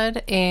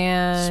ad,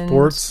 and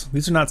sports.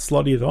 These are not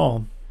slutty at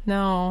all.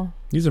 No.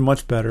 These are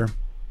much better.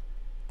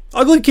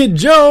 Ugly Kid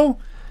Joe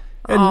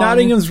at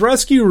Nottingham's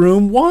Rescue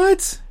Room.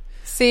 What?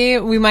 See,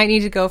 we might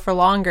need to go for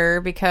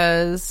longer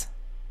because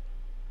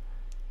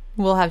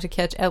we'll have to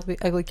catch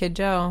Ugly Kid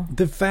Joe.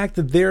 The fact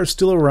that they're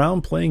still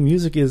around playing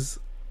music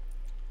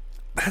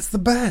that's the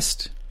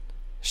best.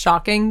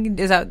 Shocking?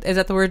 Is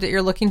that the word that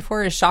you're looking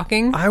for? Is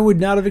shocking? I would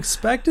not have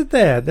expected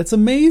that. That's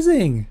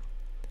amazing.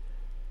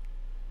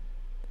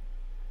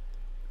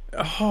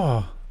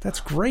 Oh, that's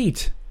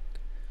great.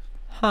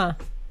 Huh.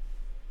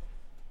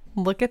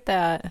 Look at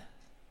that.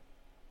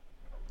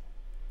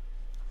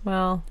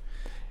 Well,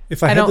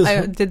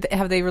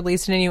 have they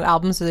released any new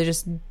albums, or are they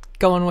just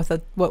going with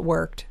what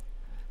worked?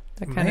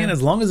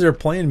 As long as they're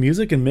playing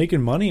music and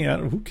making money,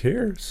 who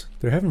cares?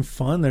 They're having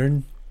fun.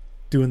 They're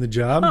doing the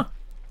job. Huh.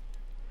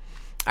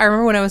 I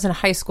remember when I was in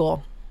high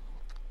school.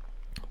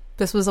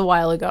 This was a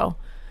while ago.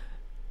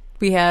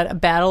 we had a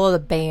battle of the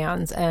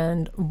bands,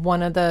 and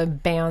one of the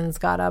bands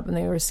got up and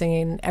they were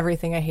singing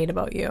Everything I Hate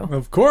About You.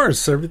 Of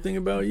course, Everything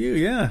About You,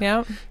 yeah.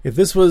 Yeah.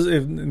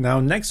 Now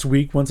next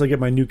week, once I get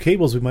my new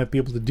cables, we might be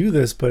able to do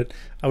this, but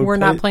we're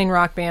not playing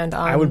Rock Band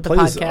on the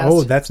podcast.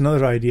 Oh, that's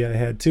another idea I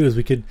had too, is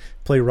we could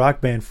play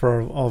Rock Band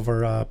for all of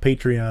our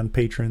Patreon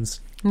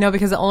patrons. No,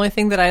 because the only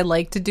thing that I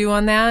like to do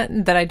on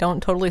that I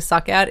don't totally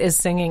suck at is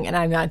singing, and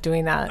I'm not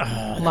doing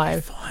that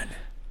live. Fun.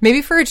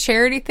 Maybe for a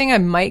charity thing, I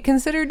might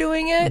consider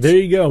doing it. There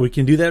you go. We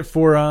can do that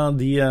for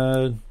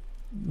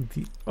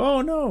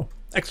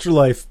Extra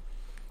Life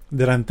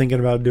that I'm thinking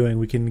about doing.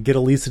 We can get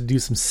Elisa to do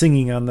some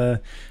singing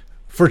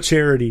for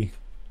charity,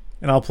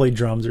 and I'll play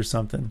drums or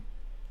something.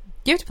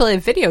 You have to play a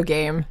video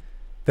game.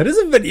 That is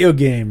a video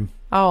game.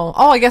 Oh,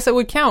 I guess it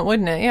would count,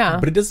 wouldn't it? Yeah.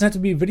 But it doesn't have to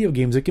be video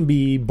games. It can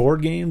be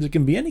board games. It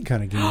can be any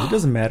kind of game. It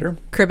doesn't matter.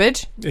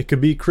 Cribbage? It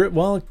could be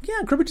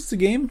cribbage is a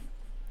game.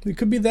 It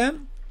could be that.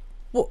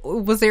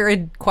 Was there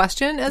a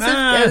question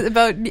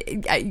about?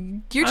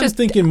 You're just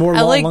thinking more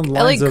along the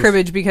lines I like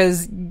cribbage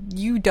because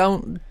you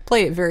don't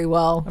play it very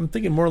well. I'm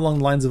thinking more along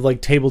the lines of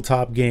like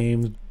tabletop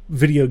games,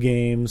 video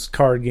games,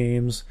 card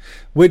games,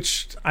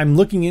 which I'm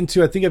looking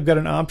into. I think I've got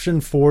an option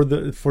for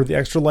the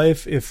Extra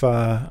Life if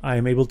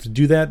I'm able to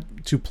do that,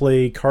 to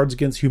play Cards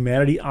Against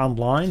Humanity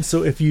online.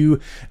 So if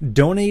you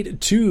donate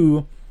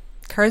to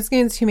Cards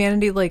Against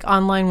Humanity, like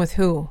online with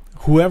who?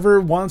 Whoever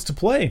wants to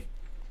play.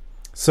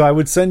 So I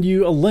would send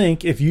you a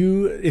link if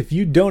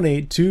you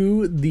donate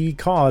to the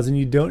cause and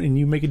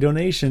you make a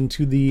donation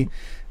to the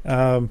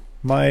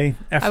my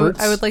efforts.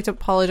 I would like to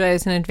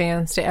apologize in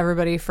advance to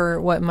everybody for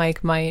what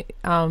Mike might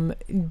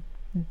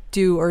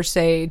do or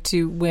say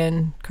to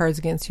win Cards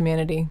Against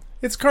Humanity.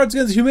 It's Cards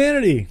Against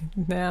Humanity.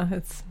 Yeah,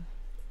 it's.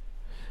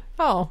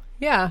 Oh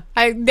yeah,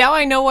 now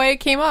I know why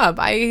it came up.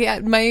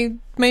 My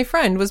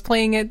friend was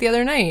playing it the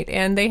other night,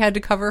 and they had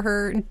to cover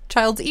her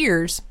child's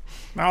ears.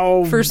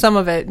 Oh, for some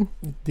of it.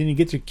 Then you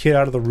get your kid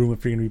out of the room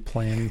if you're going to be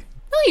playing.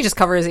 Well, you just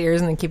cover his ears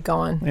and then keep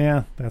going.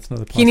 Yeah, that's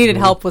another possibility. He needed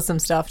help with some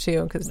stuff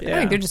too, because I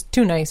think they're just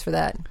too nice for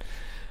that.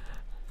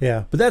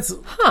 Yeah, but that's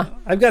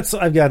I've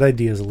got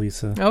ideas,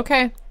 Elisa.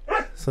 Okay.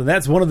 So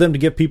that's one of them, to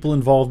get people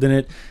involved in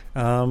it.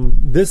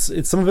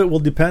 Some of it will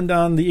depend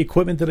on the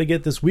equipment that I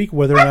get this week,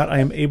 whether or not I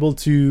am able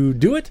to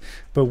do it,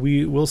 but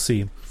we will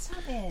see.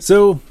 Stop it.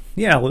 So.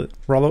 Yeah,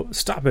 Rollo,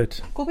 stop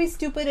it. Go be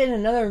stupid in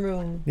another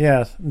room.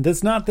 Yeah,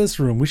 that's not this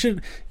room. We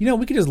could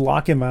just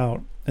lock him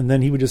out, and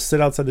then he would just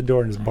sit outside the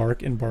door and just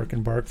bark and bark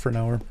and bark for an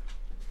hour.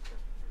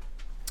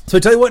 So I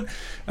tell you what,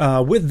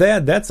 with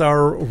that's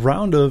our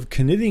round of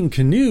knitting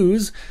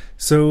canoes.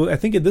 So I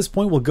think at this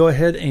point we'll go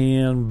ahead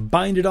and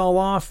bind it all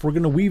off. We're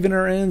going to weave in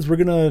our ends. We're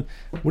going to,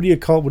 what do you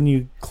call it when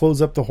you close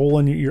up the hole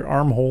in your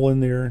armhole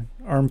in your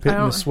armpit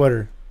in the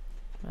sweater?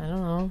 I don't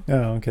know.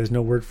 Oh, okay. There's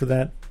no word for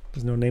that.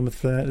 There's no name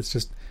for that. It's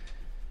just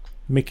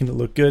making it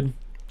look good.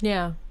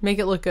 Yeah, make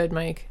it look good,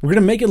 Mike. We're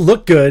going to make it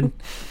look good.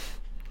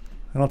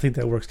 I don't think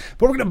that works.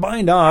 But we're going to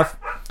bind off.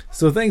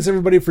 So thanks,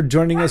 everybody, for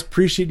joining us.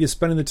 Appreciate you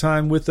spending the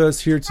time with us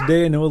here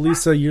today. I know,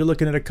 Elisa, you're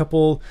looking at a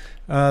couple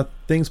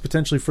things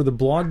potentially for the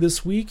blog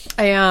this week.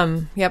 I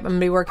am. Yep, I'm going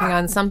to be working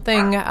on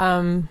something.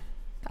 I've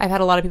had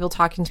a lot of people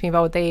talking to me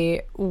about what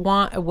they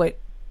want,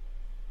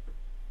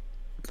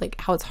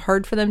 how it's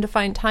hard for them to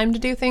find time to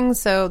do things.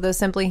 So the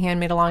Simply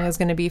Handmade Along is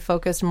going to be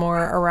focused more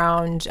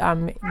around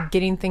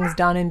getting things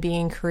done and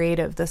being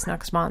creative this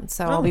next month.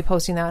 So I'll be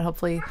posting that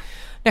hopefully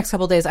next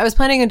couple of days. I was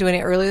planning on doing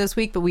it earlier this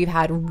week, but we've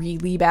had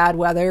really bad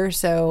weather.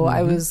 So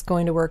I was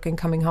going to work and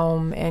coming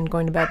home and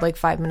going to bed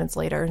 5 minutes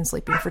later and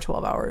sleeping for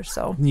 12 hours.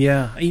 So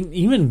yeah,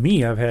 even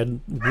me, I've had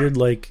weird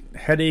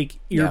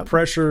headache, ear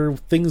pressure,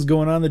 things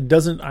going on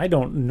that I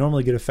don't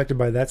normally get affected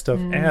by that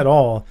stuff at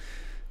all.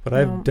 But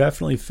I've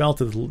definitely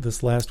felt it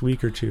this last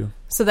week or two.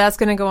 So that's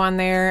going to go on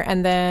there.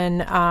 And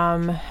then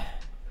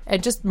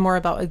and just more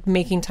about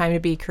making time to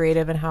be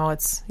creative and how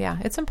it's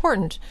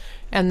important.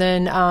 And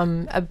then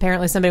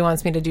apparently somebody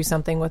wants me to do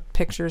something with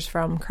pictures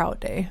from Kraut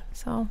Day.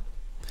 So,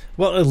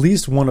 well, at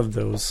least one of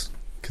those.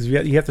 Because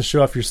you have to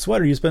show off your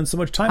sweater. You spend so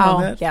much time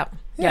on that. Yep.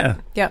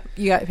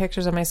 You got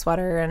pictures of my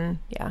sweater and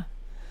Yes.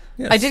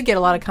 I did get a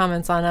lot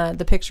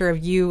the picture of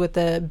you with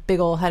the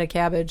big old head of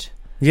cabbage.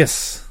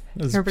 Yes.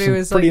 Everybody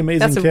was like,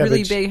 that's a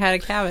really big head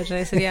of cabbage. And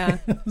I said, yeah.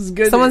 It was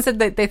good. Someone said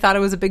that they thought it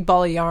was a big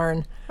ball of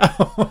yarn.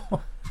 I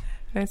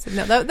said,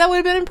 no, that would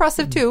have been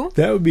impressive too.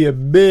 That would be a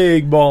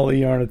big ball of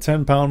yarn, a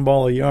 10-pound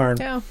ball of yarn.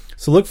 Yeah.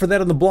 So look for that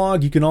on the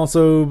blog. You can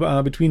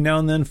also, between now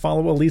and then,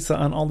 follow Elisa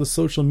on all the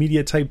social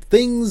media type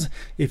things.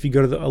 If you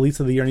go to the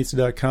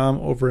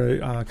ElisaTheYarnista.com, over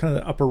kind of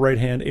the upper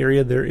right-hand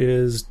area, there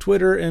is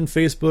Twitter and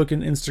Facebook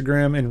and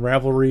Instagram and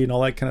Ravelry and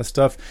all that kind of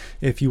stuff.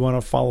 If you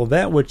want to follow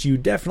that, which you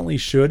definitely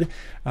should.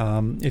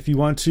 If you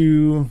want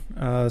to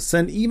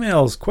send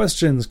emails,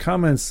 questions,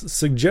 comments,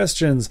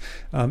 suggestions,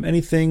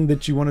 anything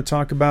that you want to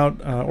talk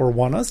about or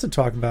want us to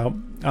talk about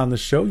on the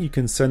show, you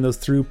can send those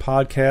through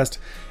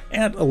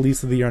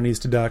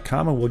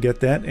podcast@ElisaTheYarnista.com, and we'll get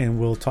that and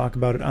we'll talk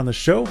about it on the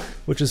show,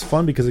 which is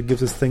fun because it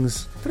gives us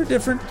things that are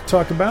different to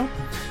talk about.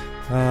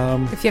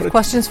 If you have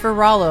questions for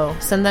Rollo,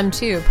 send them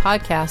to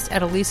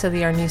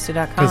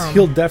podcast@elisathearnista.com. Because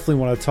he'll definitely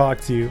want to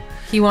talk to you.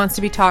 He wants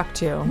to be talked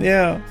to.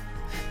 Yeah.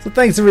 So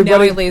thanks, everybody.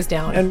 Now he lays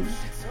down. And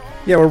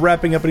yeah, we're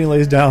wrapping up and he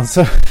lays down.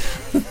 So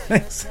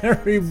thanks,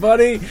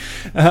 everybody.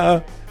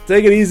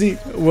 Take it easy.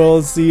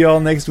 We'll see you all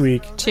next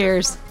week.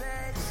 Cheers.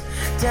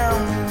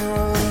 Down